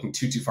 not looking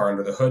too far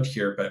under the hood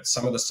here, but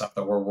some of the stuff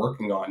that we're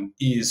working on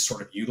is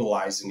sort of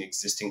utilizing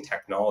existing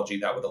technology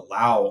that would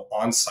allow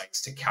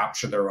on-sites to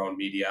capture their own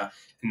media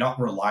and not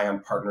rely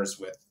on partners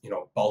with,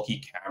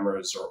 bulky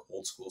cameras or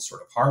old school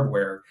sort of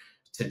hardware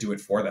to do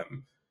it for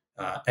them.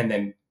 And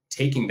then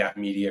taking that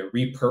media,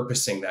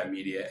 repurposing that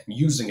media, and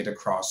using it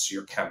across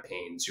your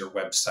campaigns, your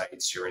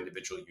websites, your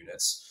individual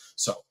units.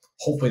 So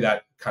hopefully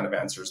that kind of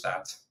answers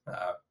that.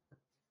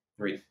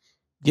 Reed.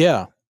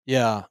 Yeah.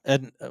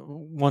 And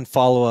one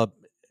follow up.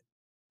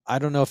 I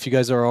don't know if you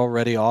guys are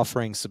already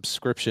offering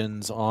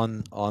subscriptions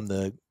on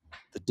the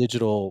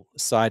digital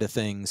side of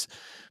things,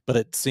 but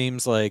it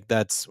seems like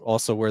that's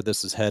also where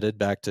this is headed,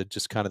 back to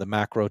just kind of the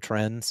macro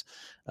trends.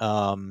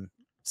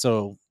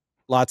 So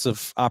lots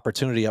of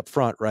opportunity up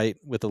front, right,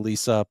 with a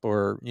lease up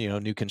or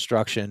new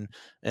construction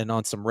and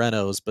on some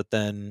renos, but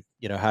then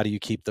how do you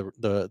keep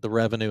the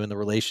revenue and the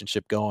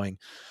relationship going?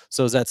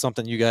 So is that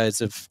something you guys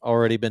have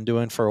already been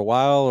doing for a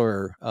while,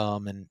 or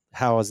and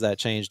how has that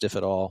changed, if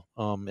at all,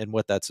 and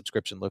what that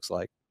subscription looks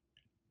like?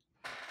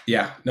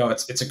 Yeah, no,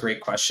 it's a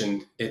great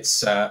question.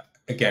 It's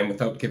again,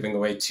 without giving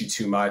away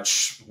too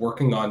much,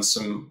 working on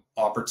some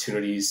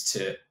opportunities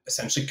to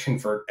essentially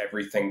convert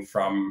everything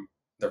from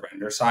the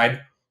render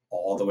side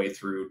all the way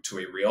through to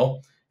a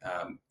reel.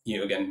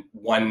 Again,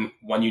 one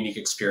unique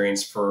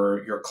experience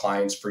for your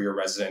clients, for your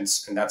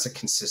residents, and that's a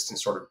consistent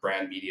sort of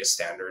brand media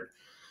standard.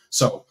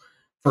 So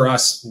for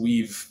us,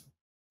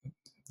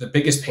 the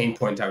biggest pain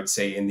point I would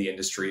say in the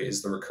industry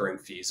is the recurring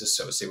fees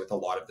associated with a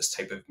lot of this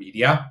type of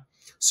media.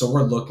 So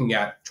we're looking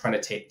at trying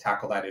to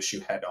tackle that issue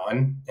head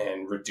on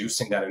and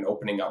reducing that and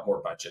opening up more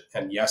budget.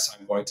 And yes,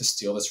 I'm going to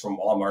steal this from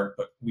Walmart,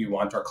 but we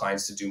want our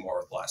clients to do more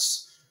with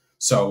less.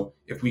 So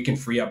if we can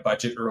free up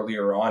budget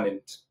earlier on, and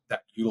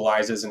that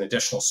utilizes an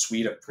additional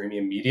suite of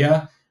premium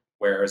media,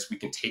 whereas we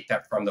can take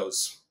that from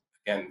those,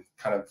 again,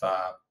 kind of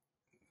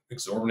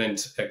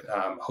exorbitant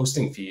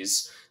hosting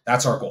fees,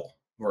 that's our goal.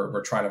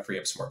 We're trying to free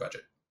up some more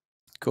budget.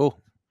 Cool.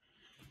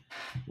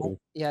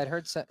 Yeah, I'd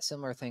heard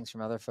similar things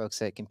from other folks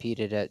that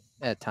competed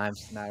at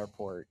times in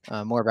Matterport.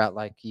 More about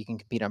like you can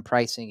compete on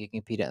pricing, you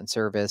can compete on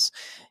service,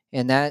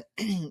 and that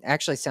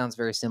actually sounds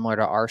very similar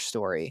to our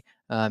story.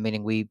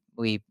 Meaning we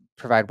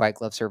provide white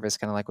glove service,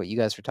 kind of like what you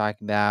guys were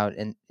talking about.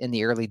 And in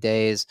the early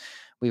days,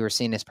 we were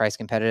seen as price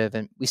competitive,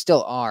 and we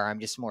still are. I'm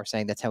just more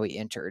saying that's how we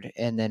entered,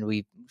 and then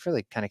we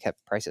really kind of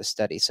kept prices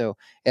steady. So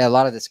yeah, a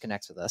lot of this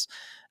connects with us.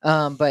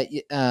 But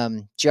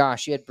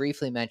Josh, you had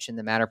briefly mentioned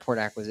the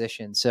Matterport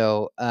acquisition,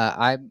 so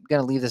I'm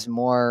going to leave this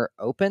more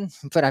open,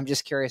 but I'm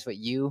just curious what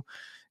you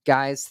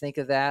guys think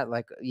of that.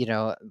 Like,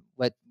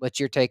 what's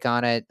your take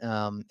on it,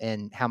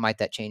 and how might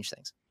that change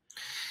things?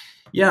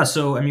 Yeah,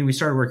 so I mean, we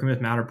started working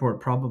with Matterport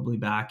probably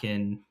back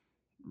in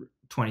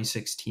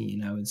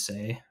 2016, I would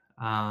say.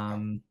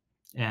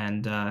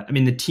 And I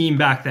mean, the team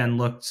back then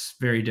looked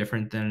very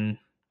different than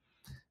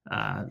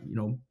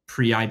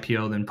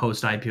pre-IPO, than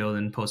post-IPO,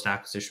 than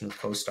post-acquisition with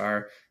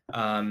CoStar.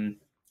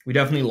 We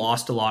definitely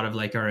lost a lot of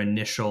like our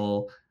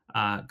initial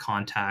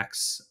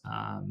contacts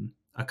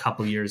a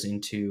couple years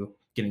into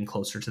getting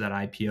closer to that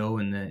IPO,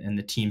 and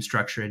the team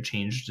structure had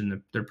changed, and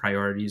their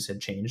priorities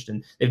had changed,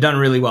 and they've done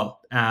really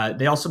well.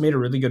 They also made a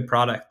really good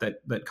product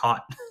that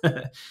caught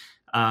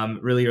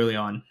really early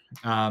on.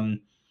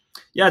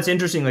 Yeah, it's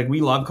interesting. Like, we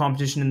love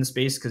competition in the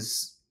space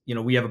because,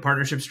 we have a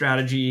partnership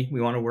strategy.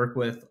 We want to work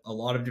with a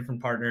lot of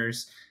different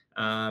partners.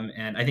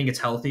 And I think it's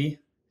healthy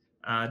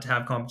to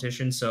have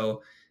competition.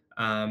 So,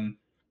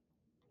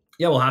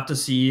 we'll have to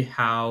see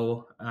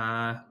how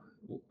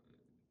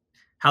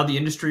the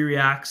industry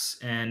reacts,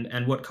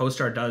 and what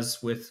CoStar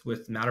does with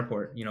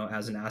Matterport,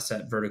 as an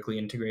asset vertically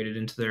integrated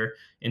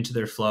into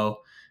their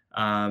flow.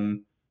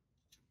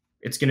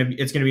 It's gonna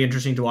be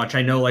interesting to watch.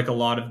 I know, like, a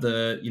lot of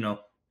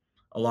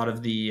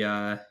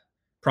the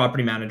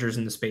property managers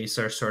in the space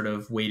are sort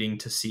of waiting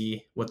to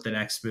see what the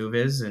next move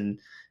is, and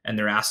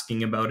they're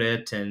asking about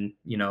it, and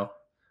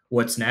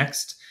what's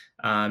next.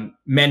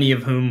 Many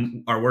of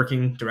whom are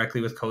working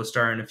directly with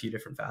CoStar in a few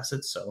different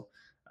facets. So,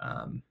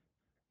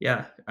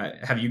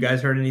 have you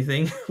guys heard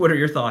anything? What are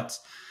your thoughts?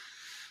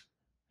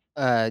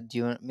 Do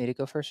you want me to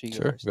go first, or you go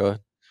Sure, first? go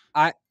ahead.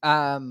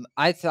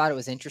 I thought it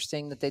was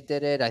interesting that they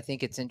did it. I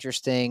think it's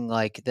interesting,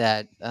 like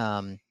that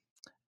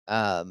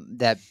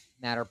that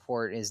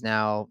Matterport is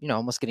now,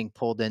 almost getting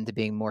pulled into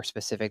being more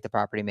specific to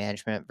property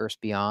management versus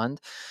beyond.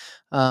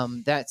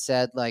 That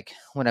said, like,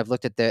 when I've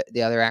looked at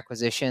the other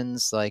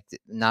acquisitions, like,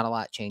 not a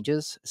lot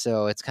changes.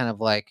 So it's kind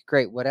of like,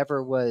 great,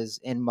 whatever was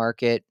in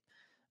market,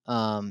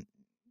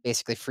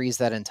 basically freeze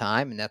that in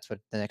time, and that's what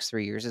the next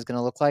 3 years is going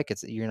to look like.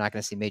 You're not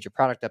going to see major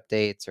product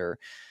updates, or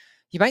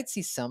you might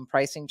see some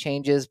pricing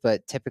changes,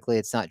 but typically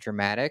it's not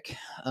dramatic.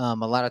 A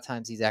lot of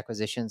times these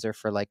acquisitions are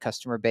for like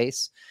customer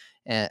base,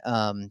 and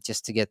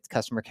just to get the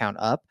customer count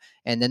up.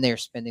 And then they're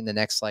spending the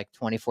next like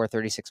 24,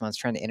 36 months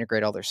trying to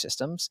integrate all their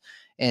systems.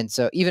 And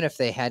so even if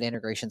they had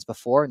integrations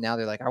before, now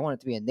they're like, I want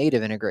it to be a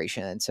native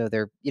integration. And so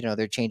they're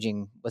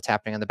changing what's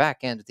happening on the back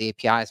end with the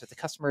APIs, but the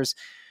customers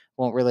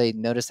won't really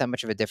notice that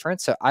much of a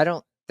difference. So I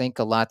don't think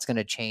a lot's going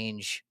to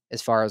change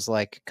as far as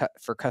like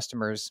for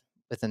customers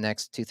within the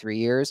next 2-3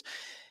 years.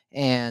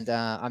 And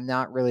I'm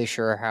not really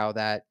sure how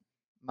that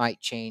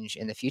might change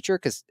in the future,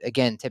 because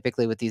again,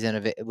 typically with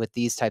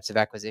these types of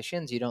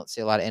acquisitions, you don't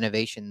see a lot of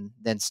innovation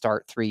then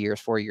start 3 years,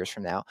 4 years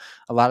from now.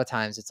 A lot of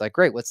times it's like,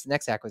 great, what's the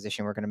next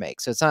acquisition we're going to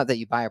make? So it's not that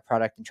you buy a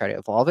product and try to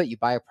evolve it. You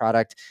buy a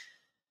product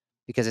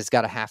because it's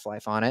got a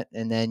half-life on it,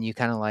 and then you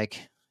kind of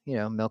like,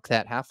 milk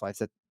that half-life.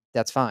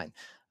 That's fine.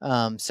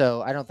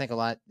 So I don't think a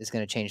lot is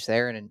going to change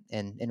there. And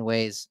in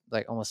ways,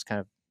 like, almost kind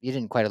of, you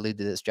didn't quite allude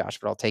to this, Josh,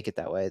 but I'll take it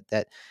that way,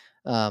 that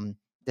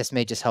this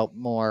may just help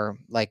more,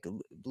 like,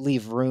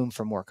 leave room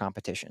for more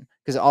competition,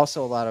 because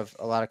also a lot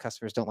of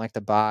customers don't like to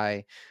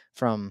buy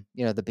from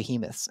the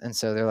behemoths, and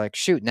so they're like,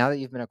 shoot, now that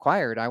you've been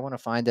acquired, I want to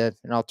find an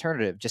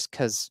alternative, just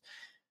because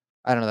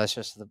I don't know, that's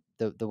just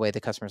the way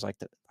the customers like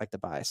to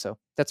buy. So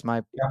that's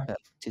my Yeah.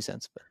 2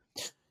 cents.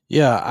 But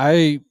Yeah,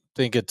 I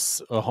think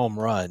it's a home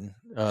run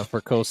for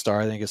CoStar.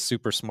 I think it's a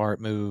super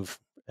smart move,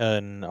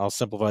 and I'll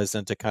simplify this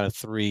into kind of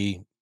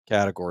 3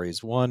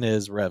 categories. One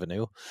is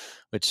revenue,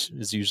 which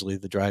is usually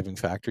the driving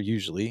factor,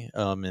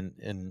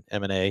 in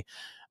M&A.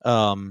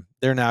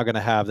 They're now going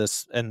to have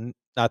this, and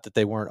not that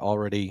they weren't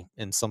already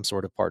in some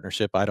sort of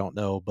partnership, I don't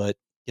know, but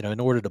in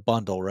order to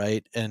bundle,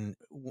 right? And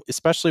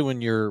especially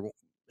when you're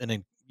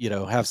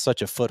have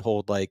such a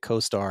foothold like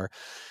CoStar,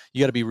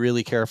 you got to be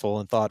really careful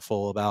and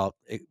thoughtful about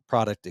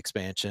product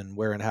expansion,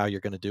 where and how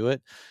you're going to do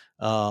it.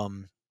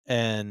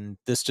 And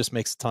this just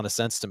makes a ton of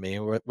sense to me.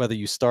 Whether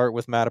you start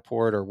with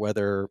Matterport or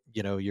whether,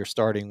 you know, you're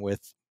starting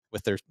with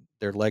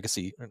their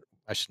legacy,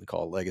 I shouldn't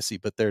call it legacy,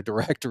 but their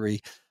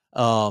directory,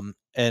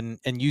 and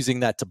using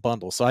that to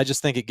bundle. So I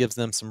just think it gives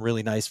them some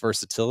really nice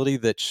versatility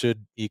that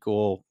should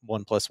equal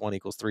 1 + 1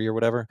 = 3 or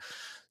whatever.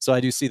 So I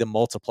do see the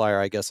multiplier,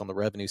 I guess, on the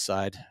revenue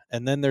side.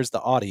 And then there's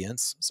the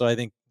audience. So I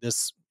think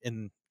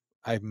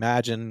I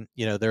imagine,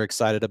 you know, they're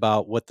excited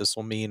about what this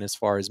will mean as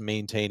far as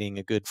maintaining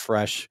a good,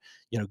 fresh,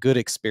 you know, good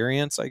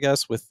experience, I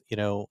guess, with, you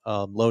know,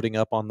 loading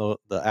up on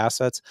the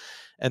assets.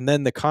 And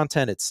then the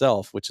content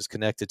itself, which is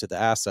connected to the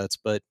assets.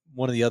 But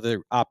one of the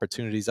other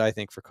opportunities, I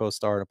think, for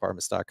CoStar and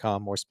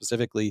Apartments.com more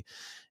specifically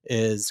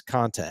is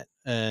content.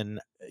 And,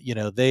 you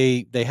know,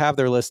 they have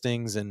their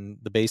listings and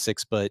the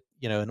basics, but,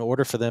 you know, in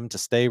order for them to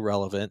stay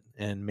relevant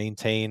and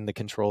maintain the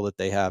control that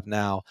they have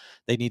now,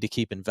 they need to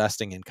keep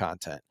investing in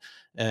content.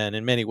 And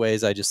in many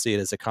ways, I just see it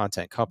as a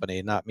content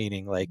company, not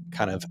meaning like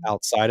kind of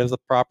outside of the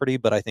property,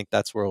 but I think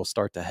that's where we'll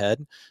start to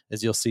head,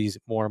 is you'll see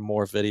more and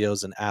more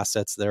videos and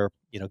assets there,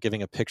 you know,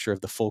 giving a picture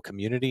of the full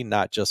community,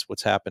 not just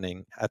what's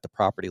happening at the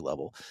property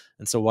level.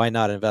 And so why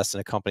not invest in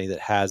a company that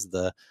has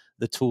the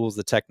tools,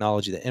 the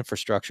technology, the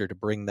infrastructure to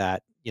bring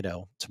that, you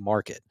know, to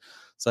market?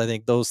 So I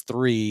think those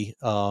three,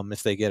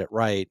 if they get it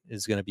right,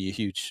 is going to be a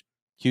huge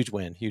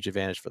win, huge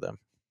advantage for them.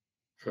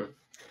 Hmm.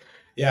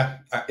 Yeah,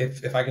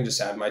 if I can just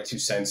add my 2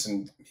 cents,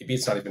 and maybe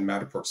it's not even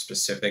Matterport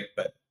specific,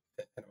 but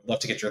I'd love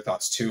to get your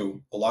thoughts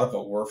too. A lot of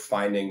what we're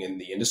finding in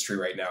the industry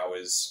right now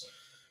is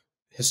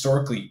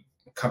historically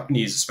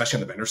companies, especially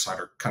on the vendor side,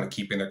 are kind of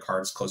keeping their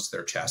cards close to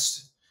their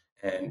chest,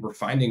 and we're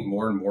finding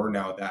more and more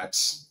now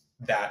that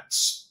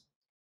that's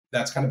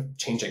kind of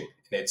changing,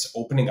 and it's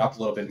opening up a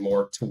little bit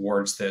more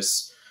towards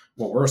this.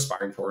 What we're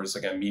aspiring for is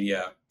like a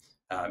media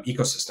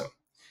ecosystem,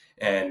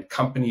 and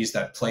companies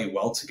that play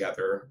well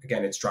together.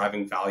 Again, it's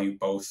driving value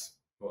both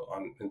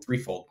in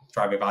threefold: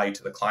 driving value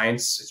to the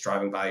clients, it's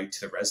driving value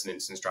to the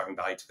residents, and it's driving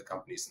value to the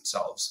companies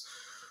themselves.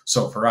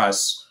 So for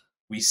us,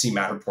 we see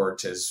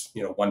Matterport as,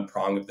 you know, one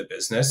prong of the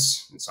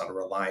business. It's not a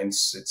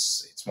reliance.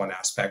 It's one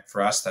aspect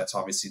for us that's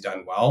obviously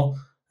done well,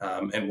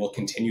 and will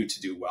continue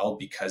to do well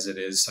because it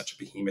is such a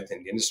behemoth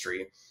in the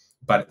industry.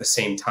 But at the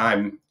same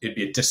time, it'd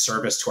be a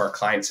disservice to our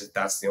clients if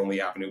that's the only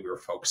avenue we were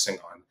focusing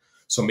on.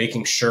 So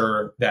making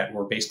sure that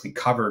we're basically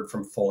covered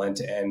from full end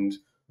to end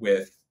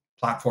with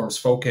platforms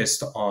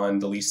focused on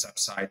the lease up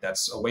side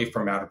that's away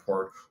from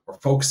Matterport, or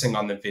focusing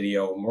on the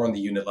video, more on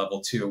the unit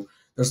level too.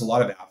 There's a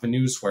lot of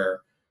avenues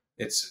where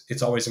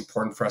it's always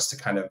important for us to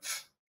kind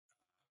of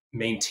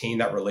maintain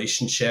that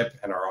relationship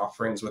and our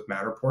offerings with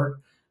Matterport,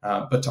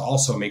 but to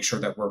also make sure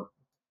that we're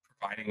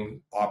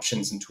providing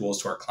options and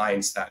tools to our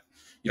clients that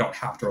you don't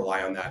have to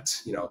rely on that,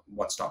 you know,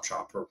 one-stop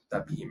shop or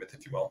that behemoth,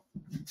 if you will.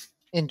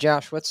 And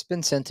Josh, what's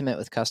been sentiment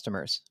with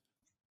customers?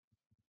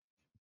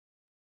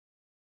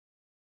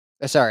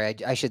 Sorry,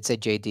 I should say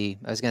JD.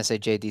 I was going to say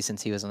JD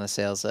since he was on the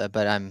sales,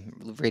 but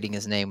I'm reading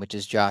his name, which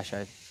is Josh.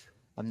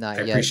 I'm not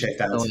I yet appreciate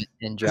that. fluent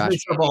in Just Josh.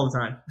 mix up all the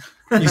time.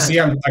 You see,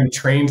 I'm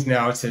trained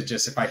now to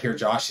just, if I hear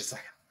Josh, it's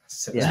like,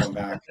 sit this Yeah. one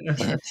back.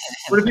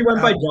 What if you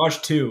went by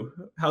Josh 2?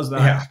 How's that?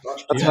 Yeah.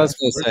 Josh That's 2? what I was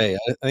going to say.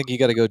 I think you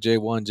got to go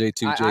J1,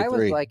 J2, J3. I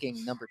was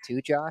liking number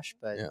 2, Josh,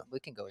 but Yeah. we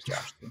can go with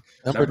Josh too.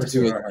 Number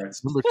two in our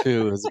hearts. Number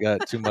 2 has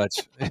got too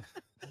much.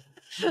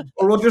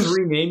 Or we'll just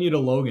rename you to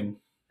Logan.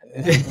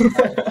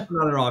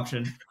 Another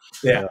option.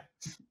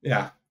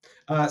 Yeah.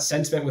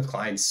 Sentiment with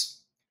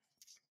clients.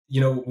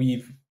 You know,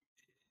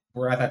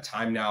 we're at that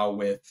time now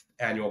with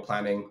annual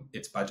planning.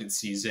 It's budget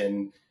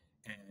season,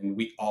 and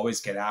we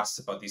always get asked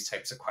about these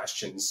types of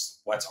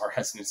questions. What's our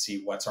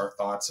hesitancy? What's our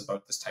thoughts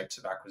about this types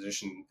of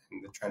acquisition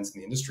and the trends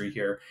in the industry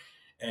here?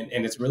 And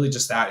it's really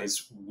just that,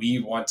 is we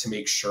want to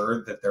make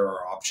sure that there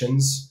are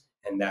options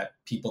and that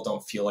people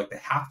don't feel like they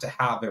have to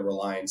have a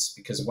reliance,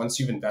 because once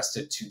you've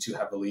invested too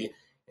heavily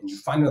and you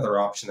find another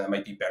option that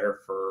might be better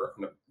for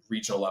on a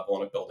regional level,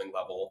 on a building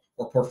level,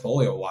 or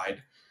portfolio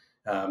wide,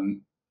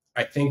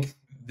 I think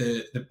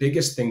the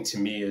biggest thing to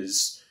me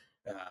is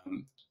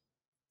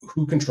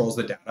who controls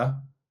the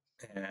data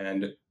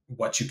and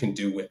what you can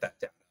do with that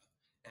data.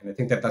 And I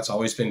think that that's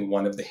always been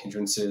one of the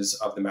hindrances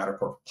of the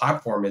Matterport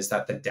platform, is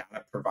that the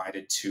data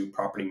provided to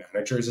property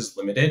managers is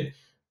limited,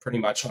 pretty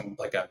much on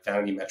like a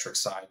vanity metric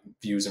side: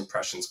 views,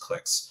 impressions,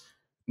 clicks.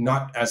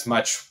 Not as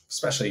much,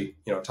 especially,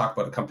 you know, talk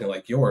about a company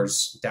like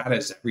yours. Data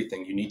is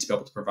everything. You need to be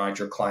able to provide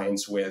your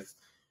clients with,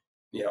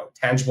 you know,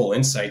 tangible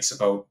insights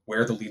about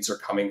where the leads are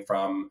coming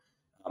from,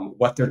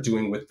 what they're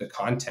doing with the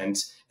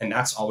content. And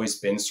that's always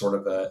been sort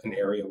of an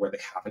area where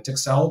they haven't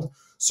excelled.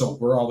 So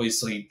we're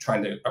obviously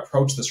trying to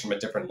approach this from a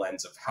different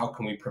lens of how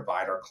can we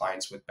provide our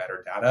clients with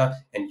better data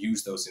and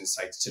use those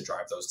insights to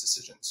drive those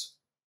decisions.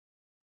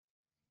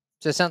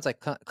 So it sounds like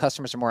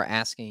customers are more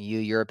asking you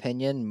your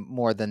opinion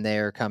more than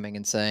they're coming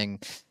and saying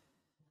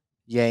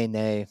yay,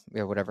 nay,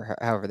 or whatever,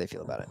 however they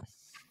feel about it.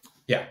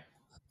 Yeah,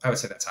 I would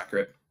say that's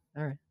accurate.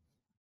 All right.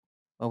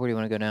 Well, where do you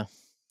want to go now?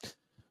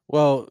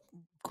 Well,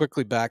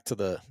 quickly back to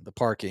the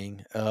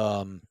parking.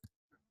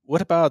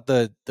 What about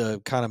the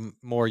kind of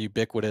more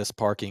ubiquitous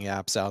parking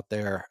apps out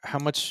there? How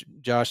much,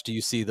 Josh, do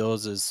you see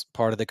those as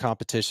part of the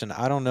competition?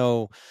 I don't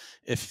know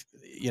if,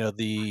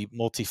 the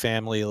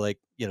multifamily, like,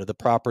 the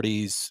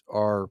properties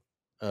are,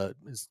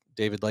 as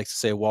David likes to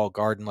say, walled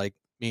garden, like,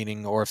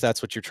 meaning, or if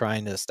that's what you're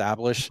trying to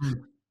establish.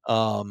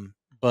 Mhm.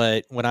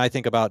 But when I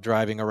think about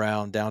driving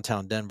around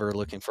downtown Denver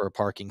looking for a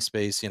parking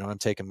space, I'm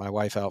taking my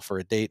wife out for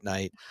a date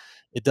night.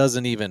 It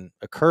doesn't even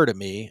occur to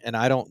me. And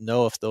I don't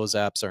know if those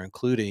apps are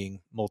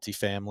including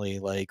multifamily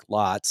like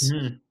lots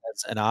Mhm.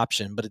 as an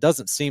option, but it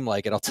doesn't seem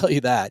like it. I'll tell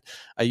you that.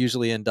 I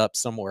usually end up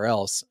somewhere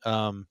else.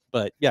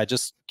 But yeah,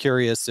 just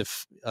curious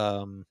if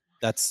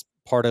that's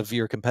part of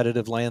your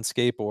competitive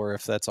landscape or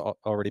if that's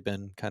already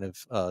been kind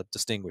of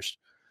distinguished.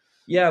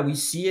 Yeah, we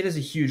see it as a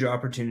huge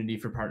opportunity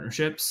for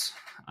partnerships.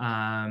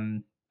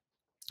 Um,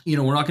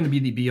 we're not going to be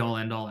the be all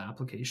end all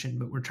application,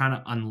 but we're trying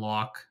to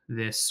unlock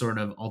this sort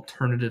of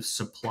alternative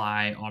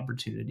supply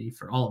opportunity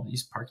for all of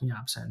these parking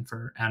apps and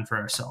for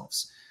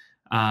ourselves.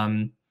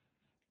 Um,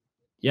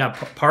 yeah,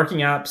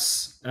 parking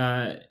apps.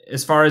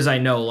 As far as I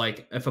know,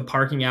 like if a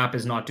parking app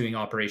is not doing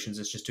operations,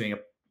 it's just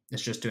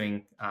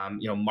doing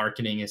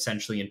marketing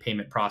essentially and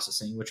payment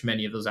processing, which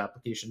many of those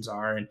applications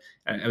are. And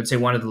I would say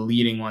one of the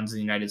leading ones in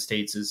the United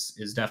States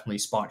is definitely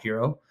Spot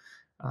Hero.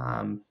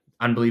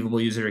 Unbelievable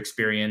user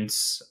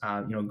experience,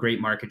 great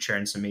market share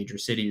in some major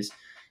cities.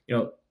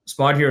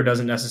 Spot Hero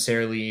doesn't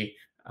necessarily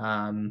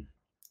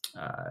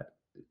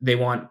they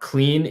want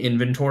clean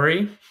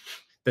inventory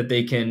that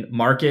they can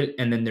market,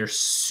 and then they're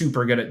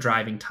super good at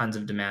driving tons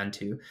of demand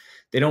to.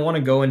 They don't want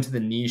to go into the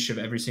niche of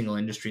every single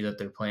industry that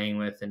they're playing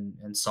with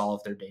and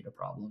solve their data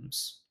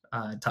problems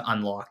to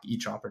unlock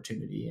each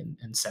opportunity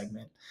and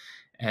segment.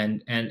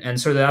 And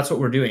so that's what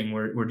we're doing.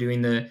 We're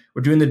doing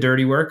the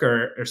dirty work,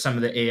 or some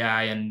of the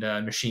AI and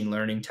machine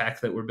learning tech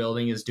that we're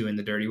building is doing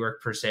the dirty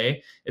work per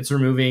se. It's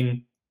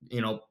removing,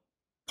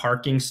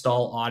 parking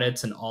stall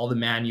audits and all the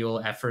manual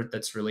effort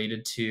that's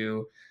related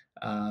to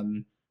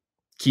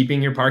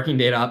keeping your parking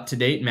data up to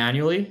date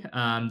manually.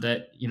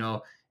 That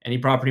any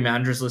property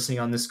managers listening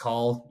on this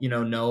call,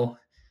 know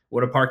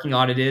what a parking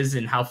audit is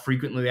and how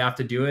frequently they have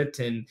to do it.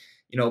 And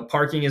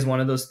parking is one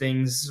of those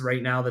things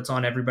right now that's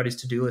on everybody's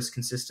to-do list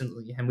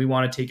consistently, and we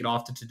want to take it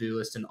off the to-do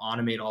list and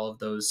automate all of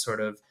those sort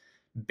of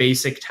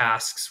basic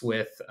tasks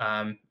with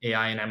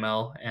AI and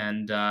ML,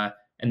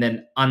 and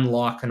then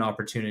unlock an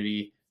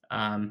opportunity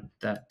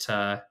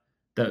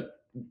that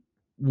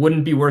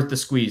wouldn't be worth the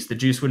squeeze. The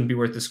juice wouldn't be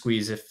worth the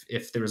squeeze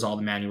if there was all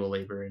the manual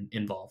labor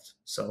involved.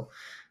 So,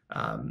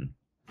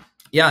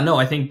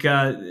 I think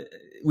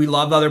we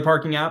love other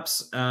parking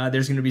apps.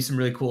 There's going to be some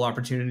really cool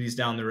opportunities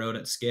down the road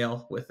at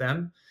scale with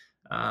them.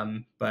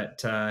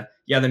 The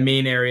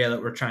main area that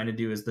we're trying to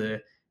do is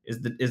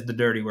the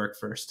dirty work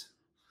first.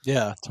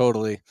 Yeah,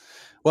 totally.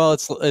 Well,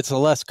 it's a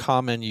less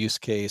common use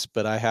case,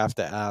 but I have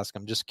to ask,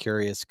 I'm just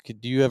curious,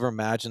 do you ever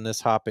imagine this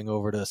hopping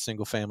over to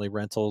single family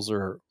rentals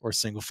or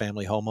single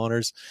family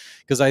homeowners?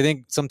 Because I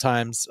think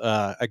sometimes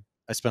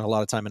I spent a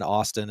lot of time in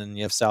Austin, and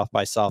you have South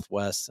by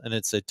Southwest, and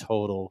it's a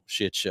total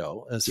shit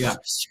show as far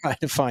as trying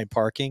to find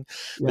parking.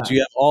 But you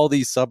have all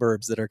these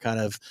suburbs that are kind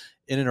of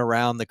in and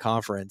around the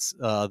conference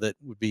that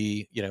would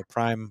be,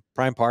 prime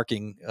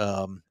parking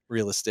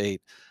real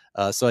estate.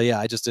 So yeah,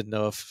 I just didn't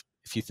know if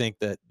you think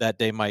that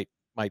day might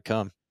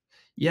come.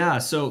 Yeah.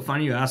 So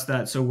funny you asked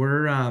that. So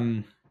we're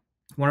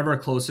one of our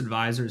close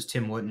advisors,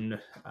 Tim Wooten.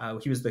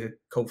 He was the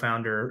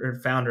co-founder or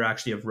founder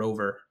actually of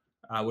Rover,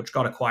 which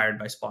got acquired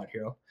by Spot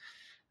Hero.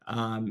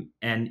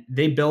 And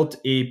they built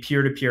a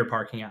peer-to-peer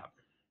parking app.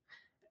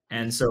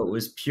 And so it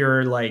was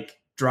pure like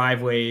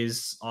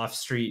driveways, off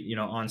street,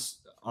 on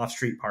off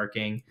street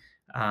parking,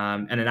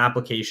 and an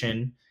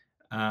application.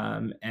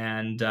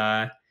 We've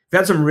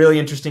had some really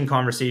interesting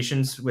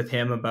conversations with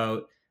him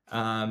about,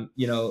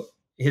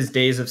 his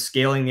days of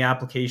scaling the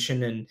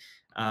application. And,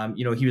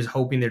 he was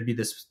hoping there'd be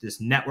this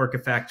network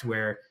effect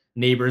where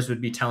neighbors would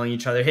be telling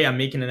each other, hey, I'm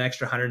making an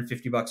extra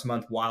 $150 a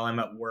month while I'm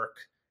at work.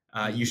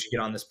 You should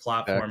get on this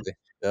platform. Exactly.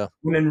 Yeah.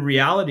 When in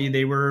reality,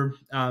 they were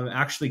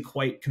actually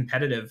quite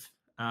competitive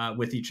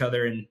with each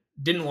other and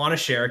didn't want to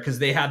share because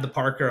they had the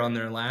parker on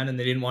their land and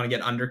they didn't want to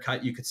get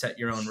undercut. You could set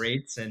your own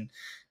rates. And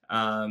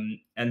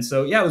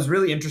so, it was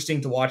really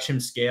interesting to watch him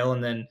scale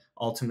and then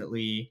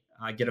ultimately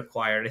get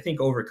acquired. I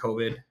think over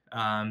COVID,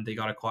 they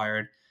got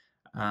acquired.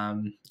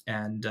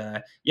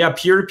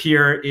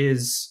 Peer-to-peer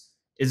is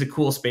a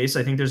cool space.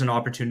 I think there's an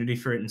opportunity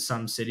for it in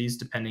some cities,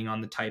 depending on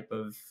the type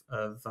of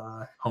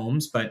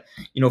homes. But,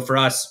 for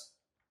us,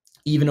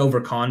 even over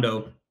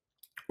condo,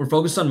 we're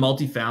focused on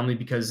multifamily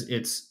because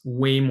it's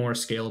way more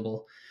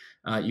scalable.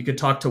 You could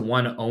talk to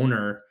one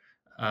owner,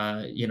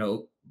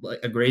 like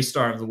a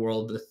Greystar of the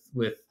world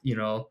with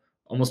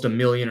almost 1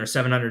 million or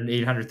 700,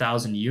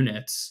 800,000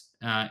 units,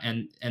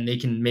 and they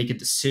can make a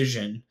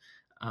decision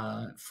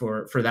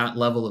for that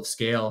level of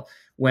scale.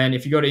 When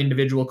if you go to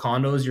individual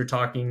condos, you're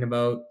talking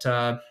about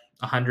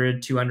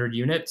 100, 200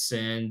 units,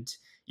 and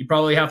you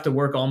probably have to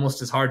work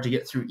almost as hard to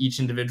get through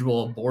each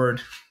individual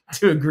board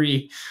to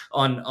agree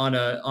on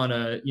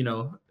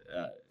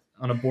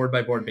on a board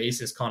by board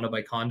basis, condo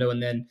by condo,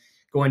 and then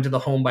going to the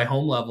home by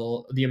home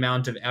level, the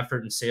amount of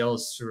effort and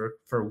sales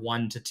for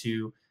 1 to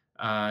 2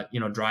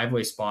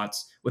 driveway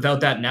spots, without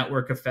that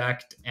network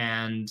effect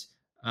and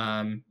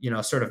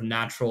sort of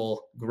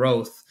natural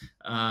growth,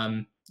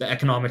 the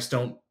economics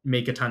don't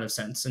make a ton of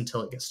sense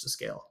until it gets to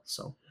scale.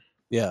 So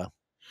Yeah.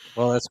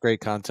 Well, that's great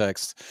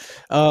context.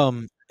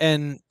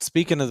 And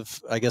speaking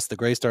of, I guess, the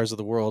gray stars of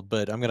the world,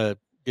 but I'm going to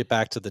get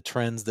back to the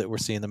trends that we're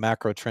seeing, the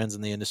macro trends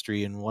in the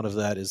industry, and one of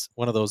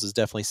those is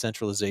definitely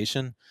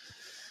centralization.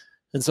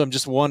 And so I'm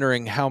just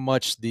wondering how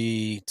much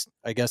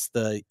I guess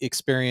the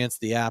experience,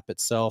 the app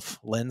itself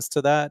lends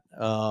to that,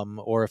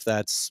 or if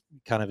that's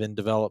kind of in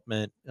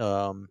development,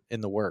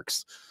 in the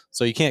works.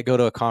 So you can't go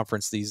to a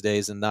conference these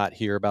days and not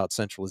hear about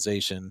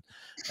centralization.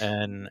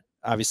 And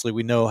obviously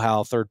we know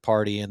how third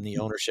party and the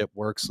ownership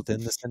works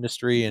within this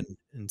industry. And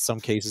in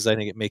some cases, I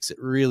think it makes it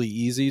really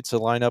easy to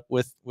line up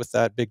with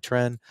that big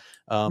trend.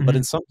 But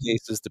in some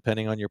cases,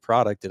 depending on your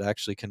product, it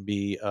actually can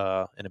be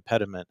an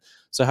impediment.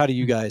 So how do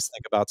you guys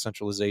think about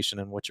centralization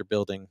and what you're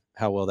building,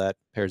 how well that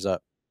pairs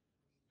up?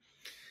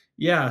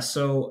 Yeah,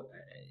 so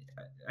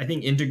I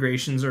think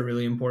integrations are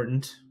really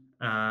important,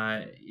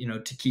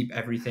 to keep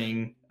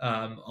everything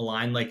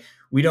aligned. Like,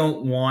 we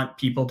don't want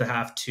people to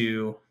have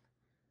to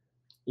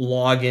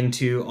log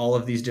into all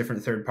of these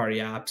different third-party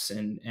apps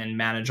and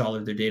manage all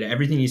of their data.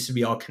 Everything needs to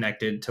be all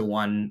connected to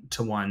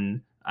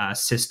one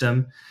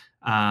system,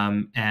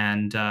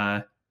 and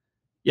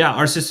yeah,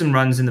 our system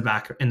runs in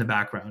the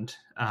background.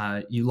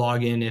 You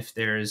log in if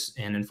there's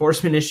an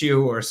enforcement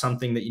issue or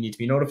something that you need to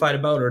be notified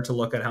about, or to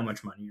look at how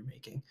much money you're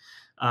making.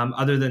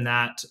 Other than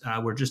that,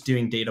 we're just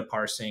doing data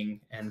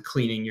parsing and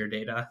cleaning your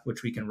data,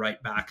 which we can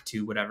write back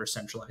to whatever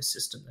centralized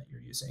system that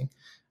you're using,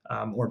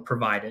 or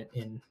provide it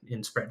in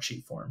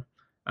spreadsheet form.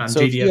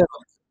 So if JD,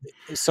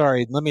 you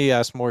sorry, let me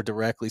ask more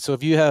directly. So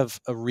if you have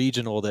a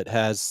regional that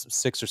has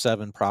 6 or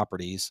 7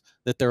 properties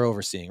that they're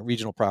overseeing, a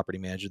regional property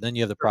manager, then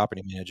you have the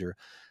property manager,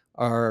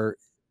 are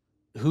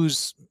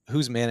who's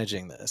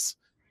managing this?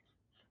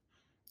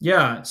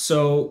 yeah,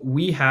 so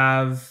we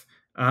have.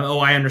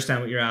 I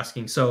understand what you're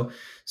asking. So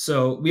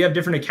we have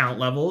different account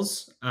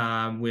levels,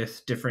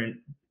 with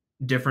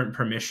different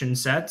permission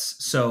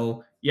sets.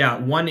 So yeah,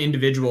 one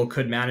individual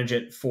could manage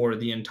it for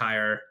the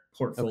entire Okay.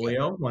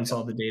 portfolio once Yeah.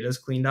 all the data is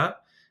cleaned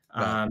up.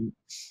 Got it.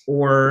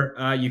 Or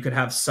you could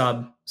have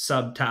sub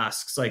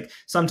tasks. Like,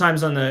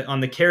 sometimes on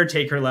the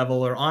caretaker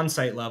level or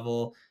on-site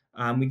level,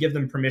 we give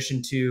them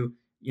permission to,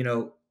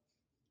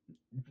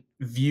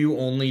 view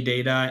only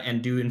data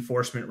and do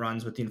enforcement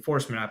runs with the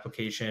enforcement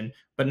application,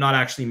 but not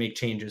actually make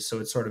changes.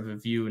 So it's sort of a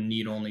view and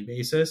need only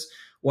basis,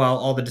 while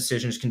all the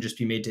decisions can just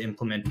be made to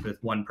implement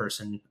with one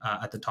person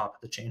at the top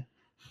of the chain.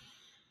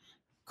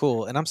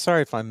 Cool. And I'm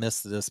sorry if I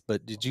missed this,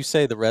 but did you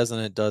say the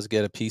resident does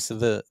get a piece of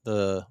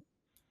the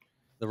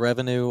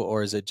revenue,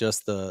 or is it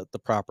just the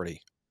property?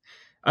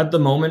 At the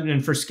moment,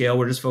 and for scale,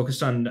 we're just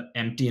focused on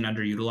empty and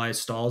underutilized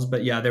stalls.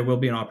 But yeah, there will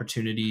be an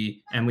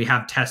opportunity, and we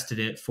have tested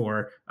it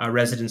for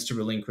residents to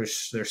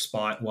relinquish their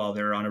spot while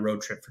they're on a road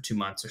trip for 2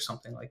 months or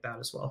something like that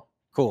as well.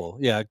 Cool.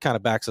 Yeah, it kind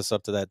of backs us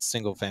up to that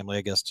single family,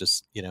 I guess.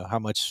 Just, how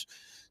much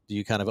do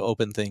you kind of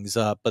open things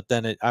up? But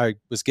then I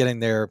was getting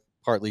there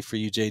partly for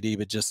you, JD,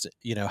 but just,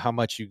 how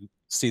much you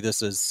see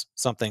this as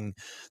something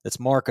that's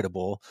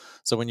marketable.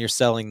 So when you're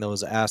selling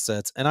those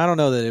assets, and I don't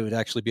know that it would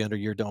actually be under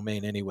your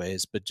domain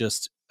anyways, but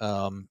just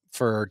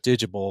for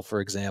Digible, for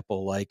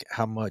example, like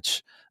how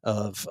much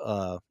of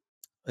a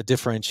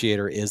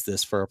differentiator is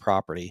this for a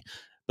property?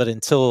 But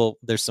until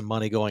there's some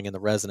money going in the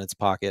resident's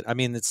pocket, I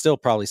mean, it's still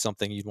probably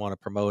something you'd want to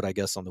promote, I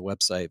guess, on the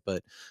website.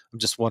 But I'm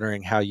just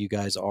wondering how you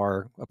guys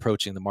are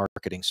approaching the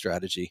marketing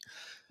strategy.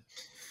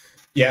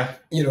 Yeah,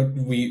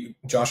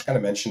 Josh kind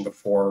of mentioned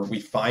before,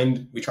 we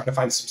try to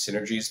find some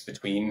synergies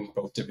between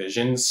both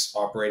divisions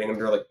operating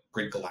under like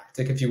Gryd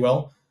Galactic, if you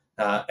will.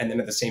 And then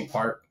at the same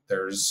part,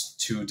 there's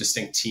 2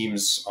 distinct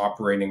teams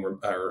operating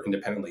or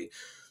independently.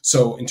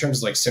 So in terms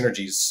of like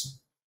synergies,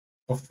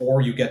 before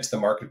you get to the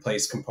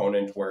marketplace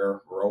component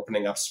where we're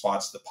opening up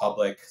spots to the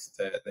public,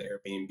 the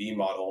Airbnb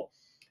model,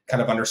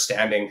 kind of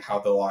understanding how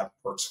the lot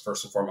works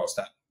first and foremost,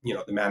 that,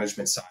 the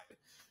management side.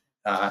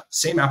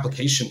 Same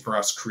application for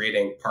us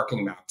creating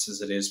parking maps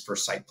as it is for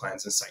site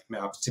plans and site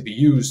maps to be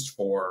used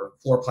for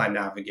floor plan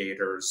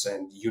navigators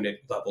and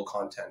unit level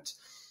content.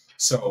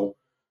 So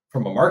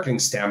from a marketing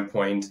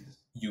standpoint,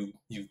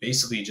 you've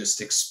basically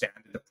just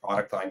expanded the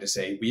product line to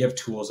say we have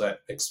tools that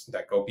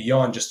go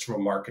beyond just from a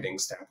marketing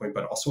standpoint,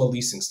 but also a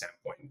leasing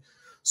standpoint.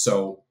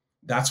 So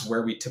that's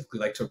where we typically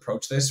like to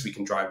approach this. We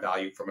can drive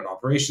value from an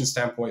operations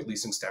standpoint,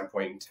 leasing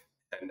standpoint,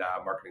 and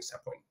marketing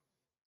standpoint.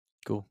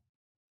 Cool.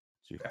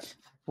 Okay.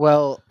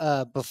 Well,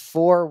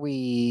 before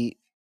we,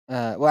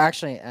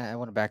 actually, I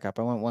want to back up.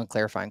 I want one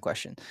clarifying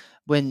question.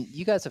 When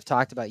you guys have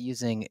talked about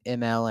using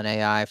ML and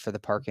AI for the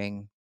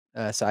parking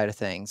side of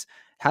things,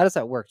 how does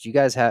that work? Do you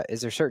guys is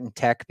there certain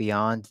tech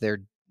beyond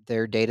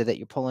their data that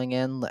you're pulling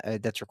in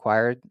that's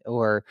required,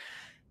 or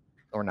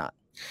not?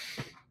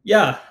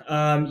 Yeah.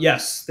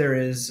 Yes, there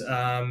is.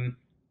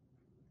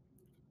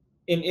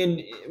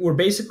 we're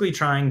basically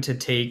trying to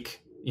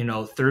take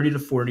 30 to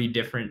 40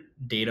 different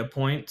data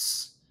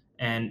points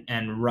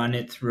and run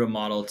it through a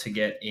model to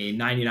get a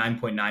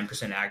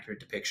 99.9% accurate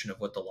depiction of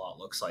what the lot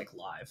looks like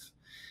live.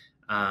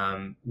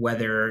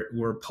 Whether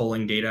we're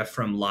pulling data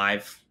from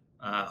live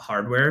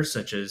hardware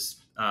such as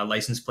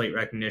license plate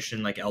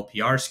recognition like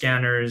LPR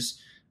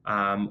scanners,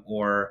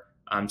 or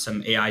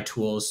some AI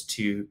tools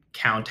to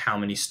count how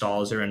many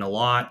stalls are in a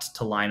lot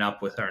to line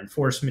up with our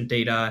enforcement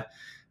data,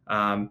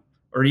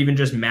 or even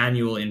just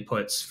manual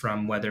inputs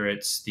from whether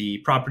it's the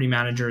property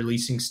manager,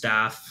 leasing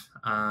staff,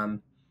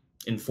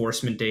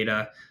 enforcement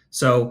data.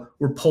 So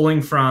we're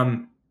pulling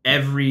from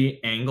every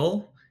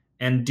angle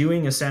and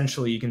doing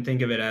essentially, you can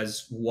think of it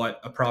as what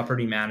a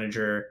property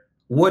manager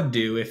would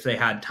do if they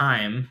had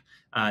time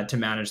to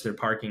manage their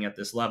parking at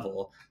this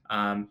level,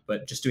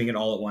 but just doing it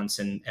all at once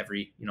in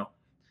every,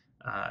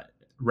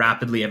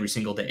 rapidly every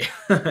single day,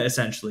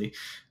 essentially.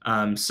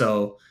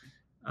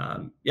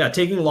 Yeah,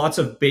 taking lots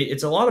of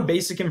it's a lot of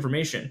basic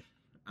information.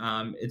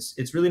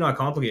 It's really not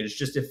complicated. It's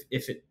just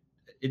if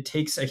it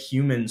takes a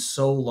human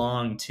so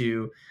long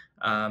to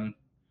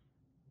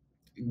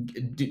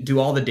do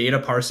all the data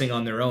parsing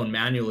on their own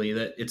manually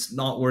that it's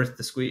not worth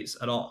the squeeze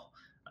at all.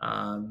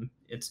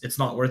 It's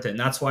not worth it, and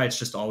that's why it's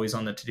just always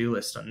on the to-do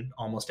list on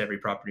almost every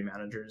property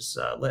manager's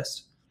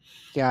list.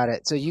 Got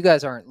it. So you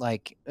guys aren't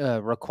like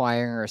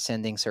requiring or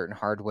sending certain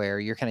hardware.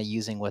 You're kind of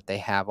using what they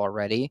have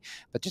already,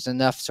 but there's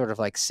enough sort of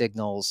like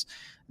signals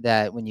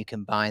that when you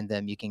combine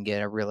them, you can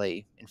get a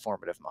really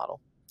informative model.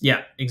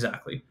 Yeah,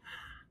 exactly.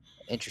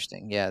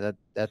 Interesting. Yeah,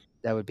 that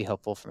would be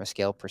helpful from a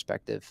scale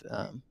perspective.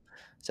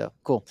 So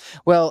cool.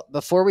 Well,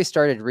 before we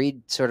started,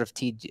 Reed sort of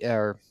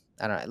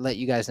I don't know, let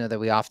you guys know that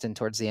we often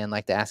towards the end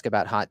like to ask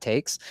about hot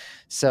takes.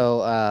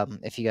 So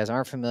if you guys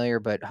aren't familiar,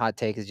 but hot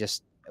take is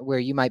just where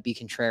you might be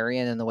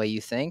contrarian in the way you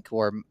think,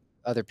 or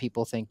other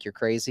people think you're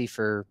crazy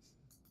for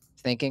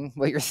thinking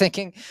what you're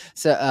thinking.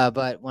 So,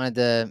 but wanted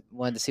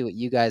to see what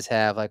you guys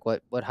have, like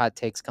what hot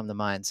takes come to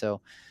mind.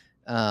 So,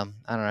 I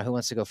don't know who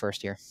wants to go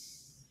first here.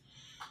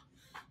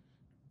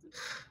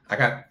 I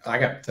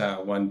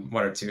got one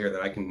or two here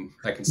that I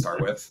can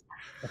start with.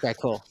 Okay,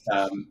 cool.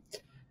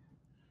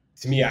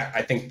 To me,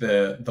 I think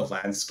the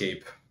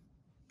landscape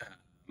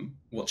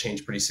will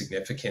change pretty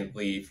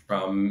significantly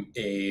from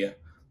a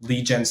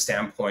lead gen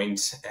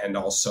standpoint and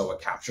also a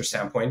capture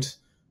standpoint.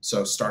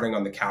 So starting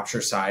on the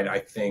capture side, I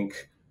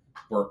think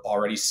we're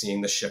already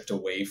seeing the shift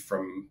away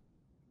from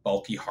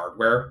bulky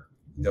hardware,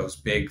 those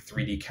big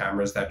 3D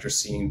cameras that you're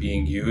seeing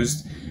being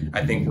used.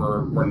 I think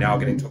we're now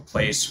getting to a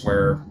place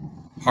where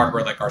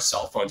hardware like our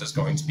cell phones is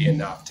going to be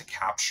enough to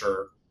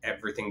capture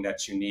everything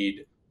that you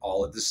need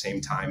all at the same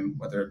time,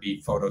 whether it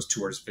be photos,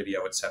 tours,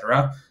 video,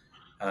 etc.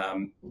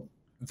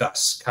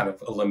 Thus kind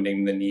of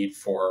eliminating the need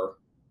for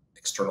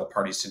external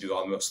parties to do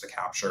almost the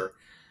capture.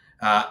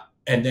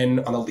 And then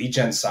on the lead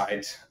gen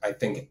side, I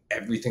think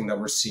everything that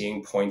we're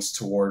seeing points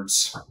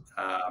towards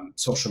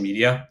social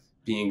media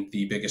being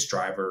the biggest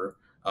driver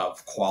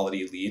of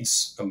quality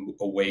leads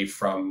away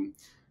from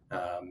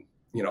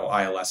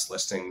ILS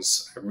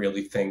listings. I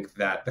really think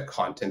that the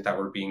content that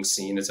we're being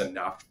seen is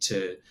enough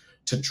to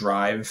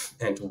drive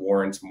and to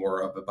warrant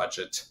more of a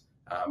budget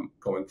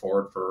going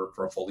forward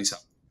for a full lease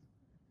up.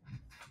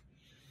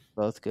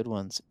 Both good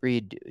ones.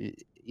 Reed,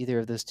 either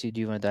of those two do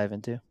you want to dive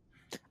into?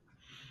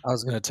 I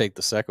was going to take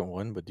the second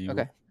one, but you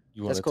want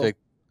to take?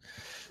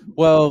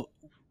 Well,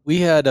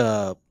 we had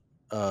a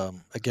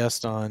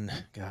guest on,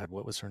 God,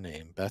 what was her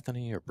name?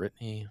 Bethany or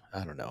Brittany?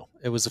 I don't know.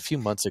 It was a few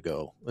months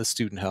ago with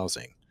student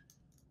housing.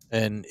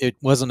 And it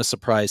wasn't a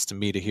surprise to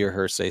me to hear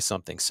her say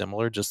something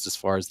similar, just as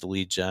far as the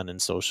lead gen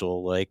and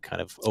social, like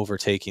kind of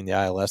overtaking the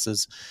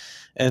ILSs.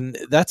 And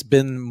that's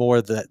been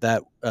more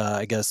that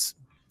I guess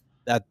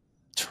that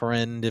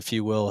trend, if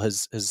you will,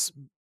 has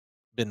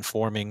been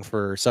forming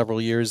for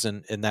several years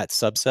in that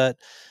subset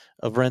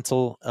of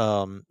rental.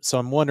 So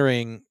I'm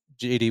wondering,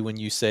 JD, when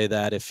you say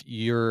that, if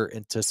you're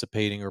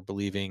anticipating or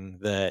believing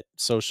that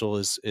social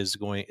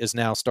is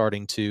now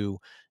starting to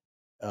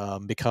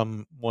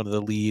become one of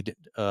the lead,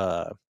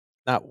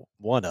 not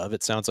one of,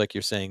 it sounds like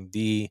you're saying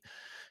the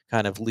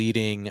kind of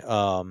leading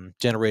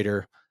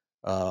generator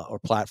or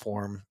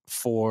platform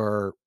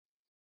for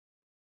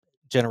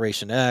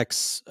Generation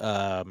X.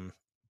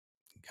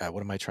 God,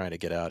 what am I trying to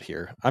get out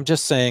here? I'm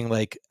just saying,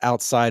 like,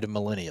 outside of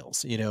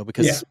millennials,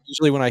 because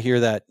usually when I hear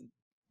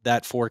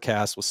that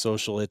forecast with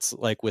social, it's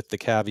like with the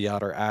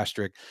caveat or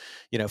asterisk,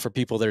 for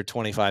people that are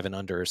 25 and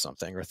under or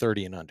something, or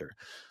 30 and under.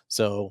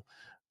 So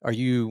are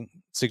you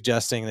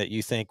suggesting that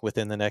you think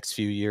within the next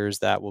few years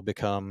that will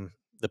become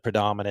the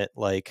predominant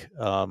lead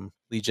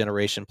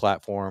generation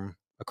platform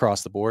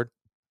across the board?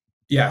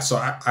 Yeah, so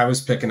I was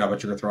picking up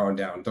what you were throwing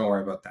down. Don't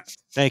worry about that.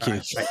 Thank you.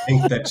 I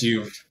think that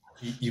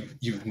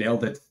you've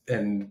nailed it.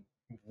 And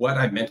what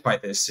I meant by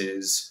this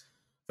is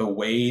the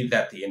way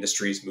that the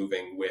industry is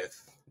moving with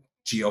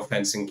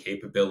geofencing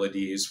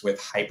capabilities,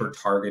 with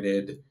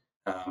hyper-targeted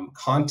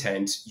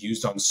content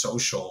used on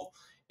social.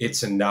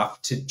 It's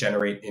enough to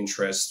generate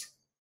interest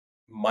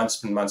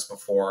months and months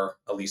before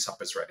a lease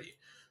up is ready.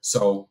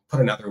 So put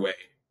another way,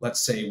 let's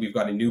say we've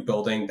got a new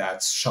building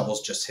that's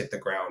shovels just hit the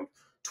ground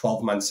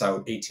 12 months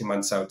out, 18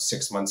 months out,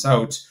 6 months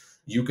out.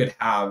 You could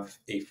have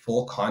a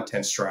full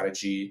content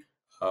strategy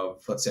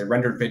of, let's say,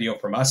 rendered video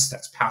from us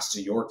that's passed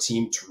to your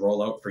team to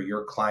roll out for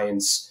your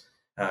clients,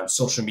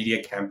 social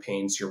media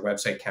campaigns, your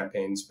website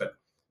campaigns. But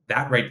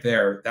that right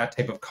there, that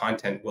type of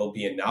content will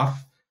be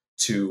enough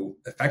to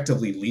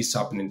effectively lease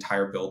up an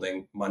entire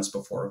building months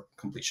before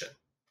completion.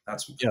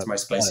 That's my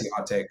spicy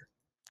hot take.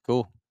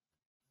 Cool.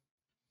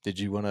 Did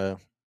you want to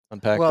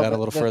unpack Well, that a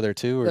little further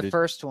too, or the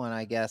first one,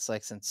 I guess,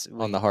 like since we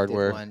on the did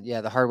hardware? one,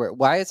 yeah, the hardware.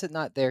 Why is it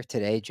not there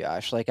today,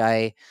 Josh? Like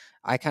I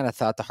kind of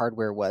thought the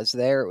hardware was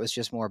there. It was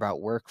just more about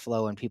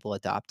workflow and people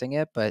adopting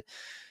it. But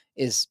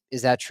is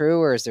that true,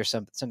 or is there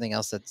something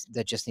else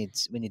that just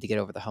we need to get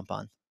over the hump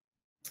on?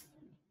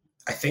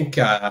 I think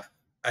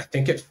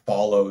it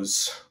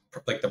follows,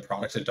 like the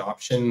product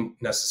adoption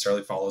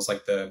necessarily follows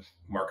like the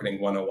marketing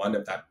 101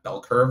 of that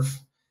bell curve,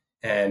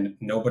 and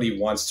nobody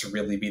wants to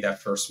really be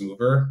that first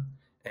mover.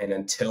 And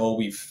until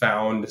we've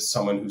found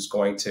someone who's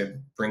going to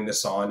bring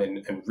this on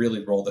and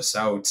really roll this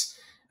out,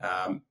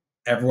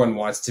 everyone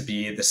wants to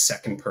be the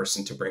second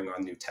person to bring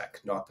on new tech,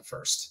 not the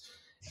first.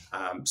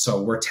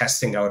 So we're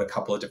testing out a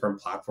couple of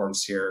different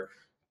platforms here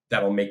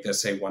that'll make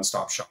this a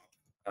one-stop shop.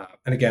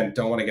 And again,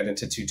 don't want to get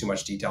into too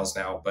much details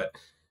now, but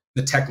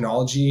the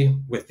technology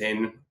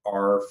within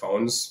our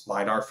phones,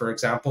 LiDAR, for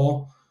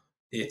example,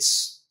 it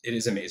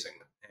is amazing.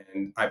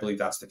 And I believe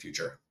that's the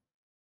future.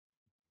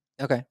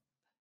 Okay.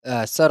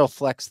 Subtle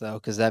flex though,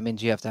 because that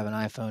means you have to have an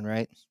iPhone,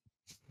 right?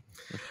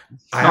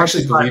 I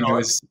actually believe it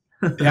was,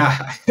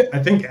 yeah, I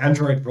think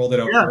Android rolled it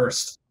out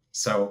first.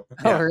 So,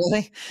 yeah. Oh,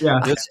 really? Yeah.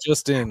 This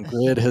just in,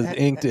 Gryd has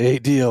inked a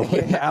deal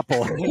with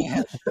Apple.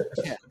 Yeah.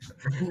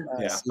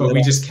 But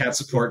we just can't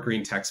support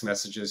green text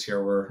messages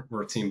here.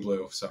 We're Team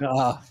Blue. So,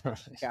 oh,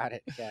 got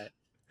it.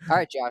 All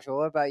right, Josh. Well,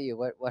 what about you?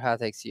 What hot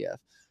takes do you have?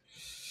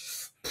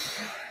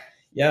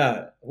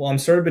 Yeah, well, I'm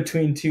sort of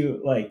between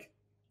two. Like,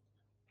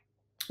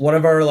 one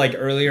of our like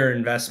earlier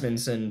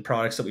investments and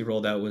products that we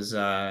rolled out was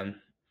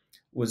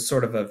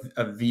sort of a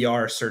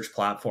VR search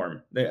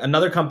platform.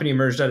 Another company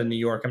emerged out of New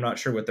York. I'm not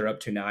sure what they're up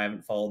to now. I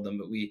haven't followed them,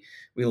 but we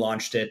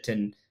launched it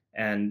and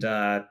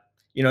it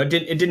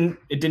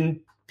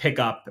didn't pick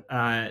up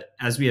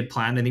as we had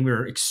planned. I think we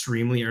were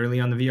extremely early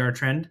on the VR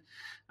trend.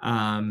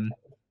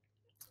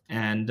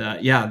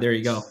 There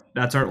you go.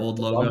 That's our old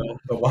logo.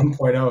 The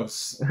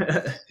 1.0s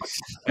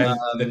and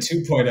the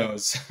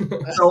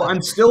 2.0s. So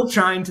I'm still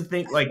trying to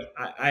think. Like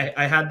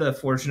I had the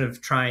fortune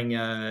of trying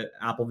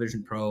Apple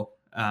Vision Pro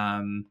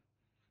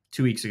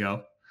 2 weeks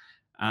ago.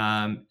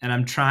 And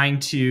I'm trying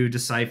to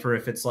decipher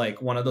if it's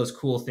like one of those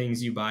cool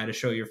things you buy to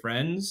show your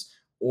friends,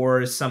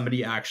 or is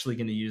somebody actually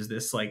going to use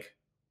this like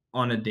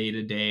on a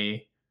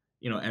day-to-day,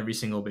 every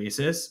single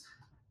basis.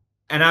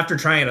 And after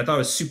trying it, I thought it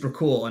was super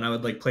cool and I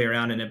would like play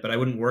around in it, but I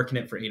wouldn't work in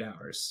it for 8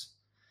 hours.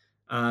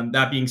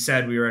 That being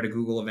said, we were at a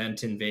Google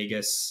event in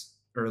Vegas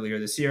earlier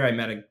this year. I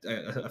met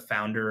a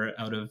founder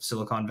out of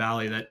Silicon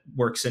Valley that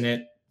works in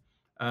it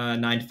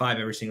 9 to 5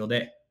 every single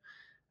day.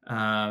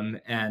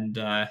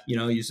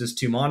 Uses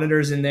 2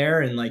 monitors in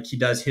there, and like he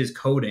does his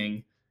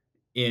coding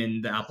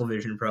in the Apple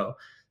Vision Pro.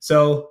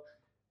 So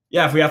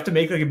yeah, if we have to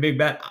make like a big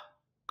bet,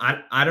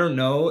 I don't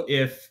know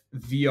if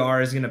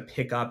VR is going to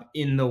pick up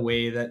in the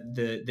way that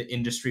the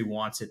industry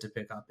wants it to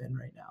pick up in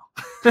right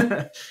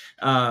now.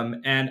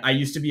 And I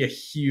used to be a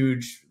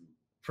huge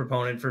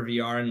proponent for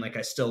VR, and like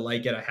I still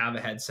like it. I have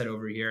a headset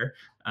over here,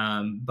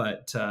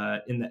 but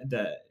in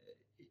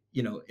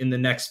in the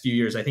next few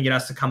years, I think it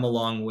has to come a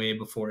long way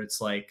before it's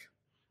like,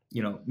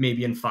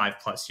 maybe in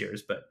 5+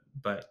 years.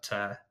 But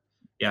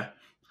yeah.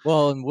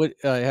 Well, and what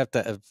I have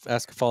to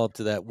ask a follow up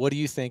to that. What do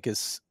you think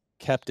has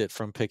kept it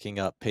from picking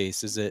up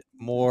pace? Is it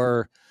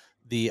more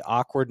the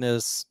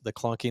awkwardness, the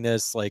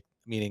clunkiness, like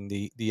meaning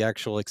the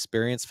actual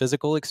experience,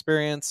 physical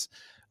experience,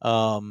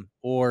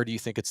 or do you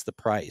think it's the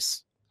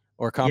price,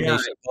 or a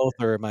combination of both,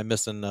 or am I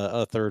missing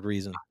a third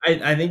reason?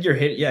 I think you're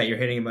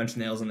hitting a bunch of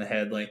nails on the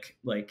head. Like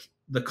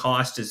the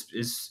cost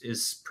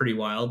is pretty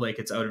wild. Like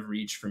it's out of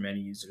reach for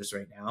many users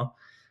right now.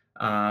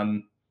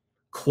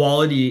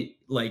 Quality,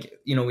 like,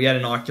 we had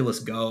an Oculus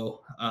Go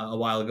a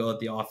while ago at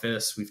the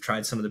office. We've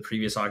tried some of the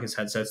previous Oculus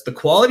headsets. The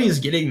quality is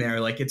getting there.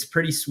 Like it's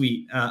pretty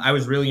sweet. I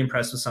was really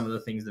impressed with some of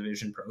the things the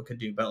Vision Pro could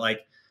do, but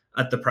like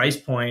at the price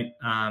point,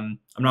 I'm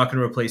not going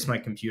to replace my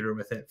computer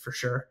with it for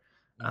sure.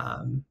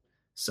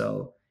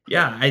 So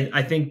yeah,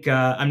 I think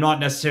I'm not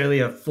necessarily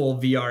a full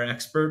VR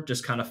expert,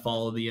 just kind of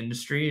follow the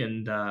industry.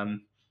 And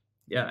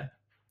yeah,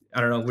 I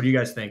don't know. What do you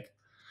guys think?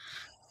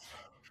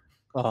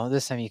 Oh,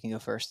 this time you can go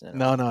first.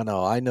 No.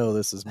 I know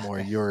this is more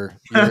your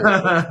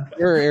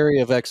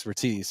area of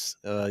expertise.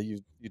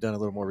 You've done a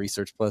little more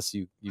research. Plus,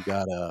 you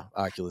got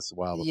Oculus a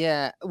while ago.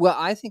 Yeah, well,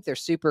 I think they're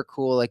super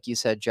cool, like you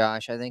said,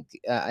 Josh. I think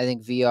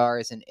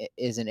VR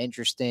is an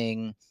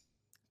interesting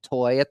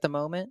toy at the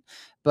moment,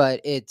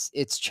 but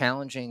it's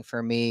challenging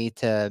for me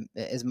to,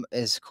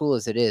 as cool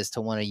as it is,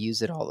 to want to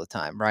use it all the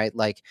time, right?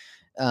 Like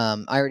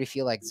I already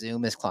feel like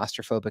Zoom is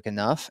claustrophobic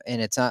enough.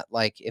 And it's not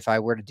like if I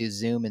were to do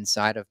Zoom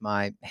inside of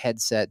my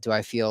headset, do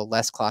I feel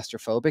less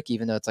claustrophobic,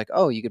 even though it's like,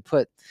 oh, you could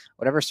put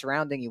whatever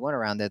surrounding you want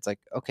around it. It's like,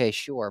 okay,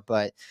 sure.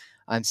 But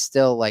I'm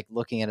still like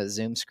looking at a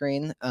Zoom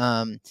screen.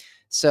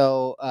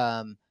 So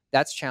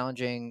that's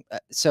challenging.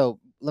 So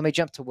let me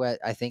jump to what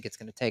I think it's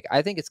going to take.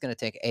 I think it's going to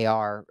take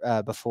AR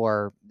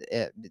before.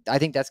 I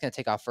think that's going to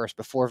take off first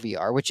before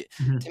VR, which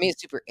to me is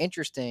super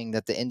interesting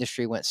that the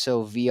industry went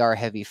so VR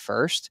heavy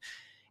first.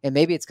 And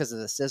maybe it's because of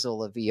the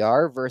sizzle of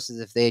VR versus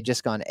if they had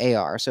just gone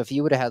AR. So if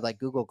you would have had like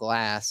Google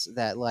Glass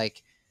that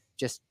like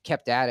just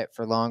kept at it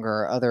for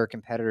longer, or other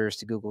competitors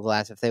to Google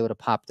Glass, if they would have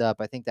popped up,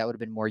 I think that would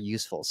have been more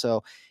useful.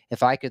 So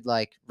if I could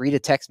like read a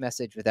text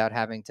message without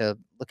having to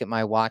look at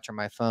my watch or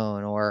my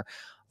phone, or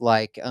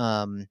like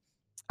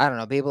I don't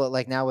know, be able to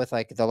like now with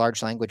like the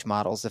large language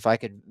models, if I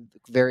could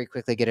very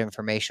quickly get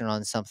information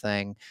on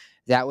something,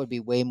 that would be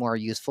way more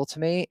useful to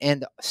me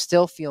and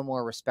still feel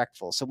more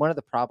respectful. So one of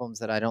the problems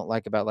that I don't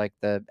like about like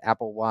the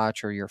Apple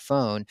Watch or your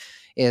phone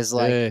is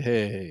like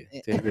Hey,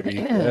 David,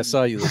 I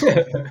saw you look.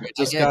 I I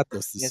just did. got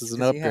this. This Yes, is an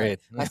because you have. upgrade.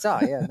 I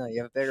saw. Yeah, no,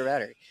 you have a bigger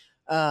battery.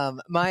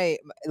 My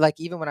like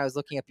even when I was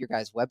looking up your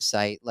guys'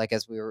 website, like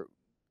as we were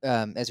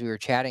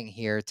chatting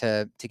here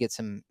to get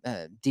some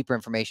deeper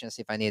information to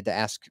see if I needed to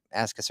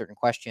ask a certain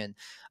question,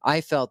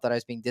 I felt that I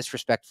was being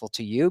disrespectful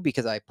to you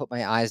because I put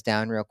my eyes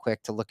down real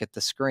quick to look at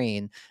the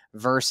screen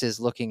versus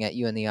looking at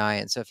you in the eye.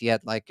 And so if you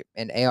had like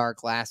an AR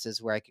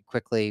glasses where I could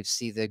quickly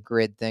see the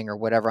grid thing or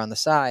whatever on the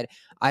side,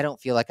 I don't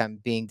feel like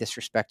I'm being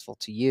disrespectful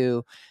to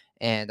you,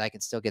 and I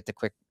can still get the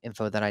quick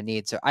info that I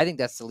need. So I think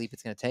that's the leap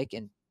it's going to take.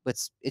 And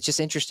it's just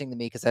interesting to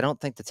me because I don't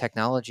think the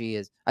technology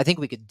is. I think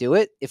we could do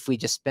it if we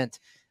just spent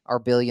our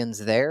billions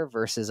there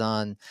versus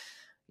on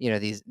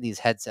these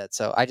headsets.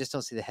 So I just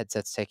don't see the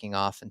headsets taking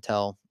off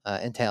until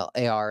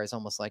AR is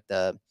almost like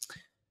the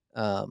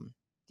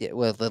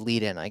the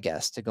lead in, I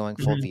guess, to going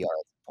full VR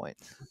at this point.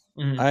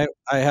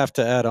 I have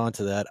to add on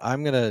to that.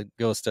 I'm gonna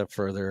go a step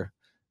further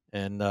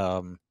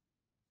and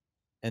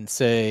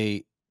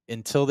say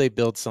until they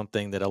build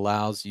something that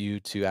allows you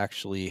to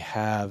actually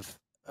have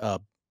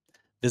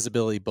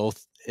visibility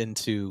both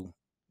into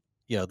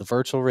the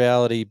virtual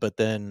reality, but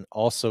then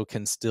also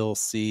can still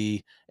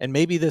see, and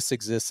maybe this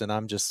exists and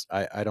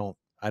I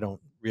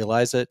don't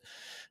realize it,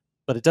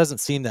 but it doesn't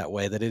seem that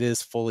way, that it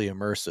is fully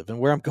immersive. And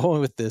where I'm going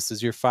with this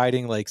is you're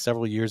fighting like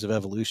several years of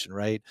evolution,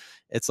 right?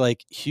 It's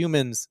like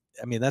humans,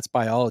 I mean, that's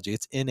biology.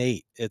 It's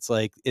innate. It's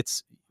like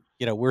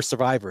we're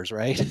survivors,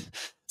 right?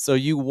 So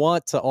you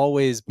want to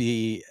always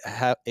be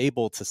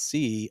able to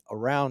see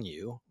around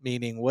you,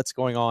 meaning what's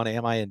going on.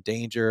 Am I in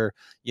danger?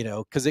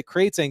 Because it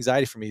creates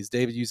anxiety for me. As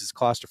David uses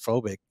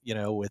claustrophobic,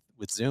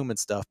 with Zoom and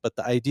stuff. But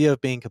the idea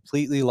of being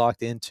completely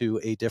locked into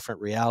a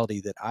different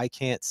reality that I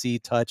can't see,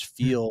 touch,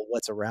 feel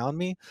what's around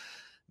me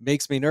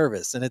makes me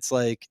nervous. And it's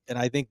like, and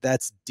I think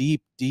that's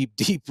deep, deep,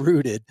 deep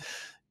rooted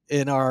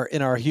in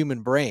our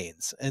human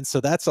brains. And so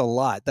that's a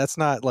lot. That's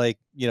not like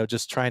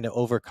just trying to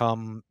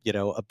overcome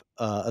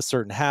a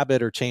certain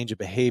habit or change a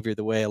behavior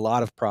the way a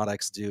lot of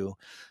products do.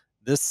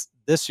 This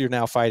you're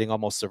now fighting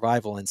almost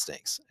survival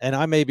instincts. And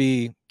I may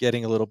be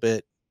getting a little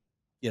bit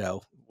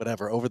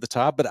whatever over the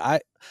top,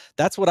 but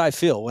that's what I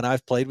feel when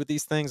I've played with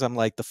these things. I'm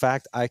like, the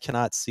fact I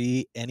cannot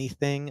see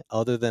anything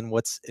other than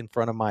what's in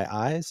front of my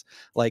eyes,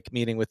 like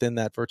meaning within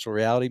that virtual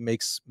reality,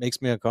 makes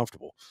me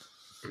uncomfortable.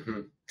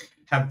 Mm-hmm.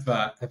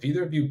 Have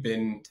either of you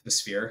been to the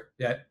Sphere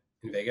yet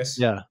in Vegas?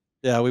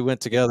 Yeah, we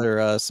went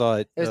together, saw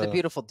it. It was a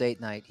beautiful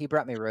date night. He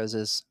brought me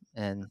roses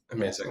and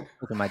Amazing.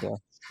 opened my door.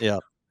 Yeah,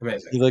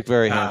 Amazing. he looked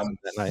very handsome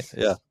that night.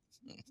 Yeah.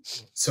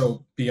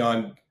 So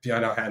beyond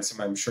how handsome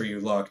I'm sure you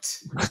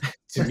looked,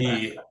 to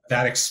me,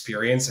 that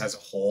experience as a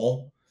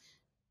whole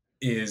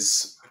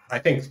is, I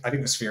think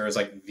the Sphere is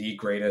like the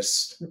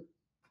greatest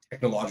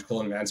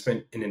technological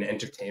advancement in an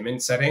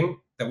entertainment setting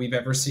that we've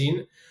ever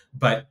seen.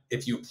 But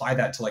if you apply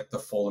that to like the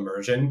full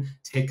immersion,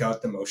 take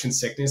out the motion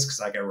sickness, because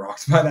I get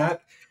rocked by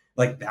that.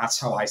 Like that's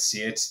how I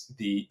see it.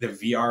 The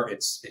VR,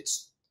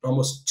 it's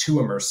almost too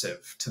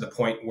immersive to the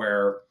point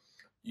where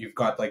you've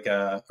got like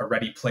a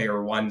Ready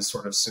Player One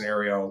sort of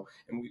scenario,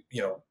 and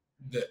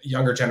the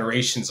younger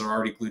generations are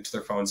already glued to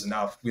their phones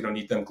enough. We don't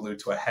need them glued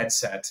to a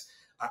headset.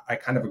 I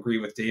kind of agree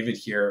with David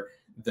here.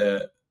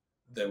 The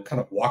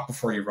kind of walk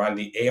before you run,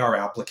 the AR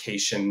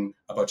application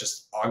about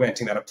just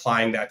augmenting that,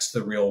 applying that to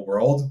the real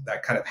world,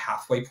 that kind of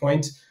halfway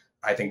point,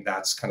 I think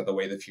that's kind of the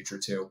way of the future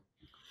too.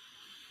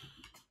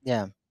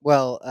 Yeah.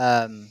 Well,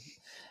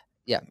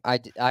 yeah,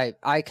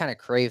 I kind of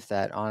crave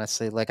that,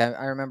 honestly. Like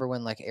I remember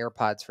when like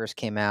AirPods first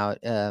came out,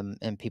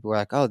 and people were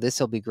like, "Oh, this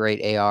will be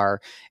great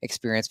AR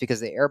experience," because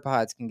the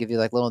AirPods can give you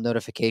like little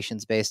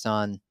notifications based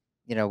on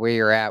where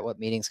you're at, what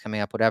meeting's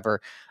coming up,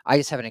 whatever. I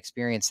just haven't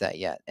experienced that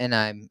yet, and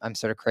I'm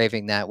sort of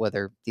craving that.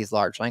 Whether these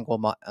large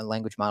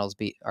language models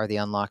are the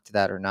unlock to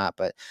that or not,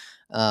 but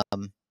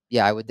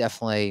yeah, I would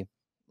definitely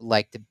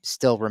like to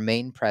still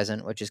remain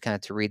present, which is kind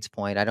of to Reed's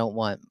point. I don't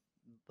want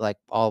like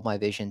all my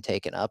vision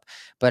taken up,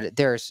 but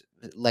there's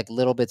like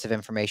little bits of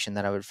information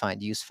that I would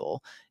find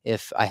useful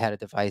if I had a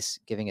device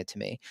giving it to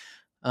me.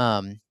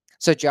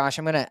 So Josh,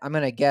 I'm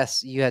gonna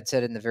guess you had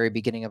said in the very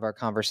beginning of our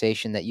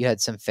conversation that you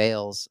had some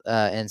fails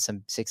and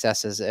some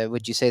successes.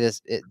 Would you say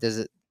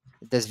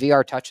does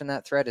VR touch on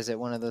that thread? Is it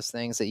one of those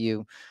things that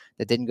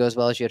didn't go as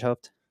well as you had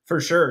hoped? For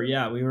sure.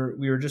 Yeah. We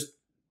were just,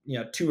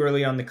 too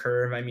early on the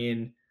curve. I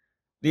mean,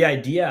 the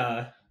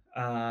idea,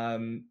 back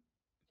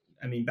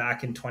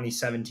in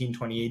 2017,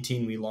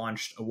 2018, we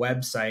launched a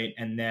website.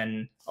 And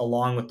then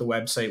along with the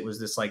website was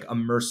this like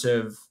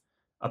immersive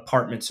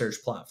apartment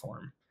search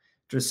platform,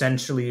 which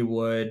essentially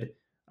would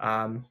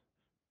um,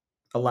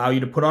 allow you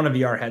to put on a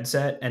VR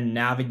headset and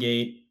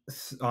navigate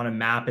on a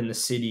map in the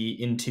city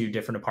into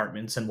different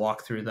apartments and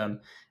walk through them.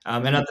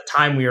 And at the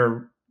time, we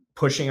were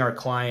pushing our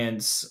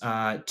clients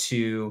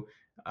to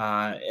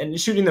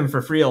and shooting them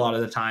for free a lot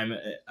of the time,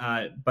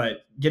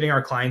 but getting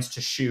our clients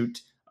to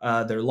shoot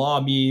their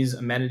lobbies,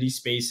 amenity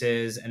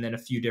spaces, and then a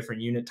few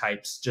different unit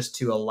types just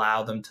to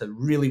allow them to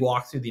really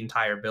walk through the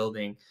entire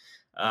building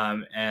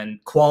and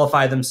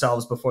qualify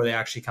themselves before they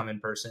actually come in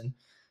person.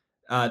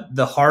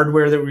 The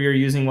hardware that we were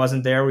using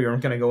wasn't there. We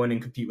weren't going to go in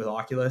and compete with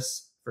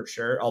Oculus for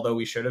sure, although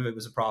we should have. It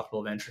was a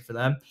profitable venture for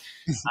them.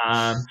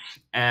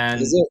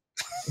 And Is it?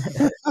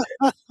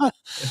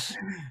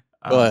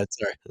 Go ahead.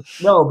 Sorry.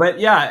 no, but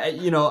yeah,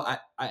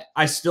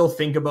 I still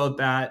think about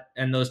that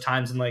and those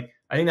times, and like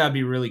I think that'd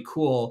be really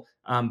cool.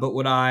 But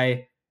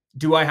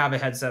do I have a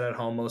headset at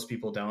home? Most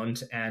people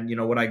don't. And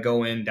would I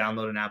go in,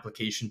 download an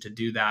application to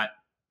do that,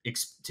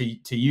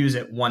 to use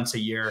it once a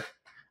year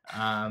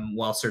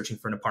while searching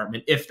for an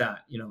apartment? If I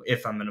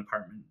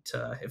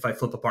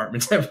flip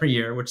apartments every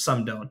year, which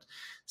some don't.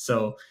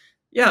 So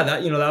yeah,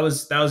 that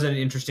was an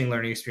interesting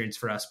learning experience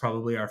for us.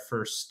 Probably our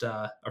first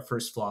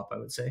flop, I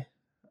would say.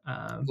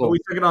 But we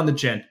took it on the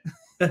chin.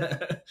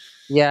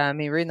 Yeah, I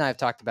mean, Reed and I have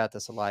talked about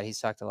this a lot. He's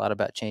talked a lot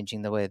about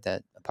changing the way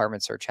that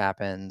apartment search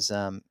happens.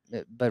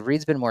 But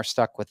Reed's been more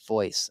stuck with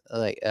voice,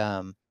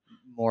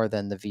 more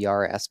than the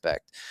VR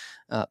aspect.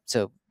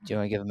 So do you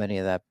want to give him any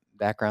of that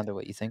background or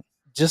what you think?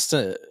 Just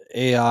a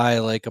AI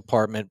like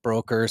apartment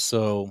broker.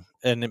 So,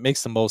 and it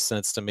makes the most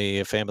sense to me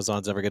if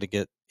Amazon's ever going to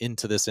get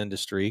into this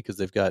industry, because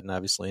they've gotten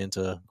obviously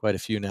into quite a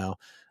few now,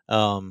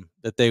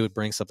 that they would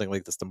bring something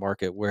like this to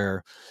market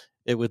where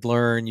it would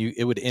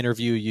it would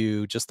interview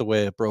you just the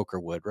way a broker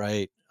would,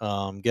 right?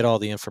 Get all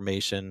the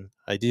information.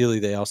 Ideally,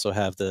 they also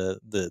have the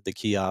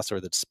kiosk or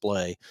the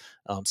display,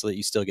 so that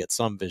you still get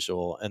some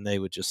visual, and they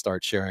would just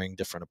start sharing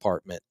different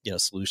apartment,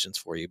 solutions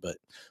for you, but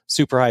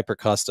super hyper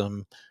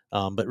custom,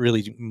 but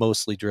really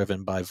mostly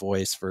driven by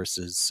voice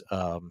versus,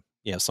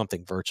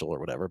 something virtual or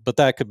whatever. But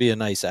that could be a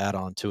nice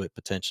add-on to it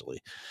potentially.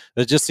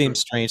 But it just seems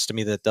strange to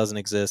me that it doesn't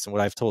exist. And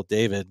what I've told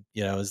David,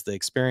 is the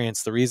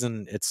experience. The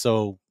reason it's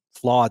so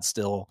flawed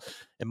still,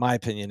 in my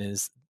opinion,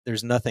 is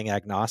there's nothing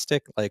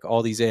agnostic. Like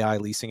all these AI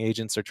leasing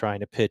agents are trying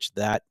to pitch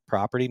that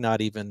property,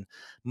 not even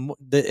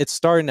it's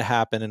starting to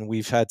happen. And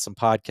we've had some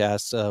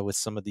podcasts with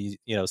some of these,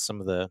 some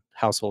of the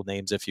household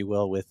names, if you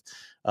will, with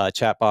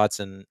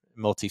chatbots and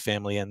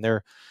multifamily, and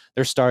they're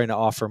starting to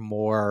offer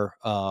more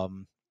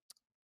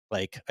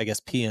like, I guess,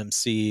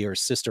 PMC or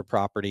sister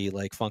property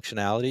like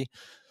functionality,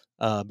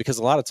 because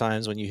a lot of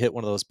times when you hit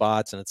one of those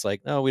bots and it's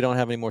like, no, we don't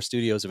have any more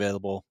studios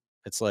available,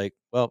 it's like,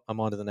 well, I'm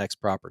on to the next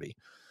property.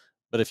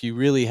 But if you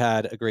really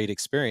had a great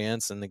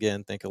experience, and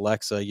again, think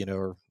Alexa,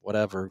 or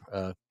whatever,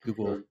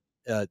 Google,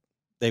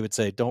 they would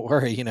say, don't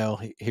worry,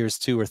 here's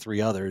 2 or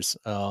 3 others,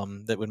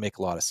 that would make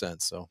a lot of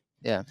sense. So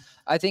Yeah,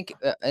 I think,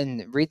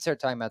 and Reed started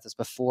talking about this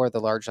before the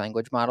large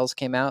language models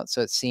came out,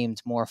 so it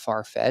seemed more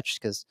far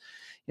fetched because,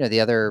 the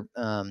other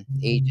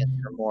agents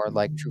are more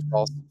like true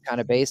false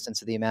kind of based, and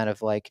so the amount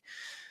of like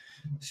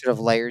sort of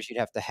layers you'd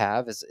have to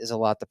have is a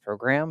lot to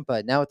program.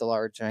 But now with the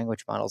large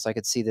language models, I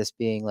could see this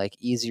being like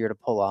easier to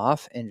pull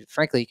off, and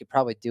frankly, you could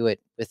probably do it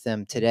with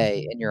them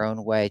today in your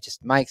own way.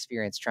 Just my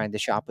experience trying to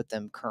shop with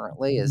them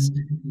currently is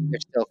they're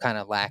still kind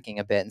of lacking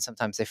a bit, and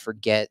sometimes they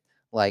forget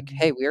like,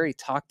 hey, we already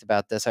talked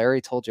about this. I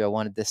already told you I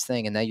wanted this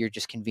thing. And now you're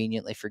just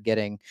conveniently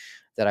forgetting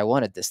that I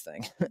wanted this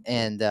thing.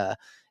 And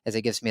as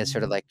it gives me a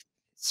sort of like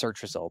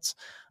search results.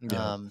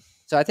 yeah.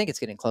 So I think it's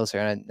getting closer,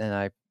 and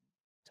I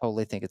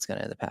totally think it's going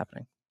to end up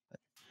happening.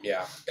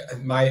 Yeah,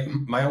 my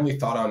only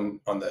thought on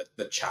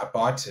the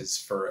chatbot is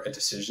for a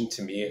decision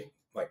to me,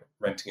 like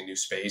renting a new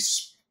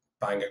space,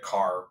 buying a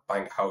car,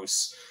 buying a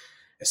house.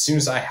 As soon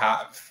as I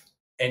have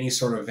any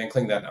sort of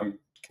inkling that I'm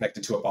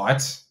connected to a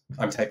bot,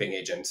 I'm typing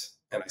agent,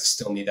 and I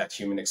still need that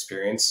human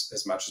experience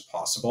as much as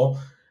possible.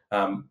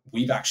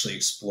 We've actually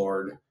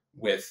explored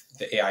with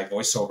the AI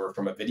voiceover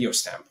from a video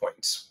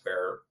standpoint,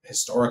 where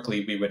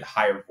historically we would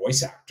hire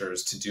voice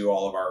actors to do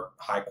all of our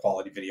high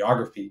quality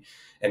videography.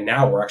 And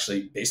now we're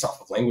actually, based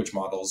off of language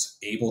models,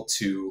 able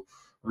to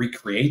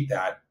recreate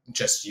that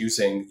just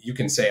using, you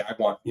can say, I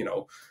want,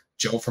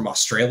 Joe from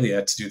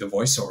Australia to do the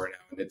voiceover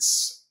now. And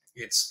it's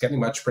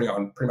getting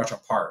pretty much on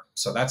par.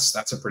 So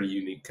that's a pretty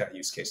unique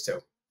use case too.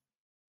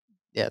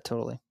 Yeah,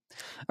 totally.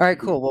 All right,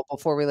 cool. Well,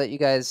 before we let you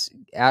guys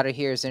out of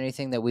here, is there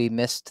anything that we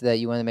missed that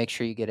you want to make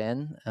sure you get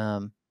in?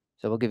 So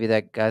we'll give you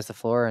that, guys, the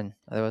floor, and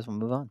otherwise we'll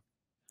move on.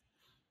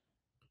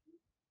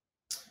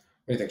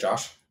 What do you think,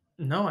 Josh?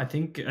 No, I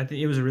think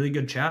it was a really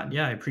good chat.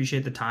 Yeah, I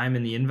appreciate the time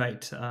and the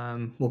invite.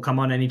 We'll come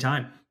on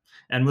anytime,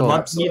 and would Cool.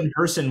 love to meet in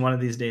person one of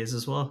these days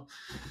as well.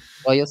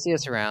 Well, you'll see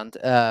us around.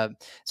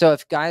 So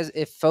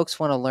if folks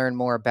want to learn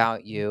more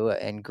about you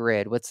and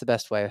Gryd, what's the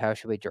best way? How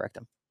should we direct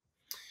them?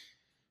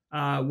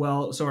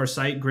 Well, so our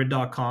site,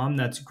 gryd.com,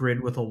 that's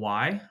Gryd with a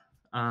Y,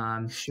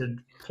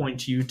 should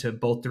point you to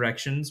both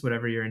directions,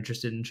 whatever you're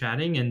interested in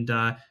chatting. And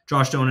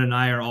Josh Donen and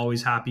I are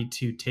always happy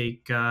to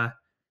take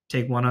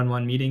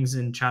one-on-one meetings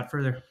and chat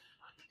further.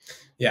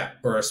 Yeah,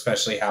 we're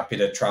especially happy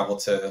to travel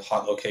to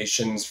hot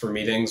locations for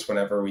meetings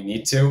whenever we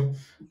need to.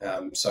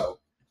 So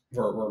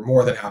we're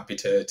more than happy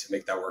to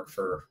make that work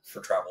for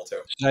travel too.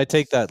 Should I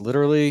take that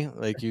literally?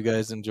 Like, you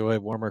guys enjoy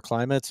warmer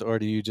climates, or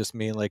do you just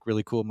mean like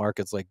really cool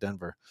markets like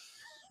Denver?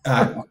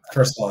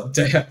 First of all,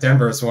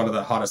 Denver is one of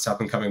the hottest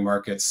up and coming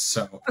markets.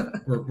 So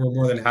we're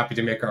more than happy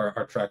to make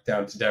our trek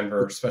down to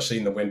Denver, especially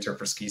in the winter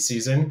for ski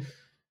season.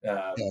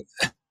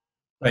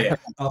 But yeah,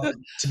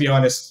 to be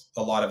honest,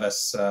 a lot of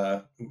us,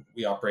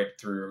 we operate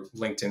through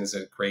LinkedIn as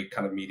a great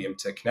kind of medium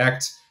to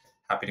connect.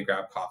 Happy to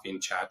grab coffee and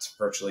chat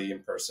virtually, in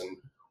person,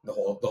 the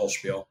whole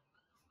spiel.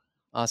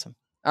 Awesome.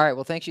 All right.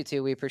 Well, thanks you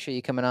too. We appreciate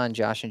you coming on,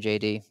 Josh and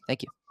JD.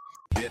 Thank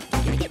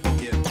you.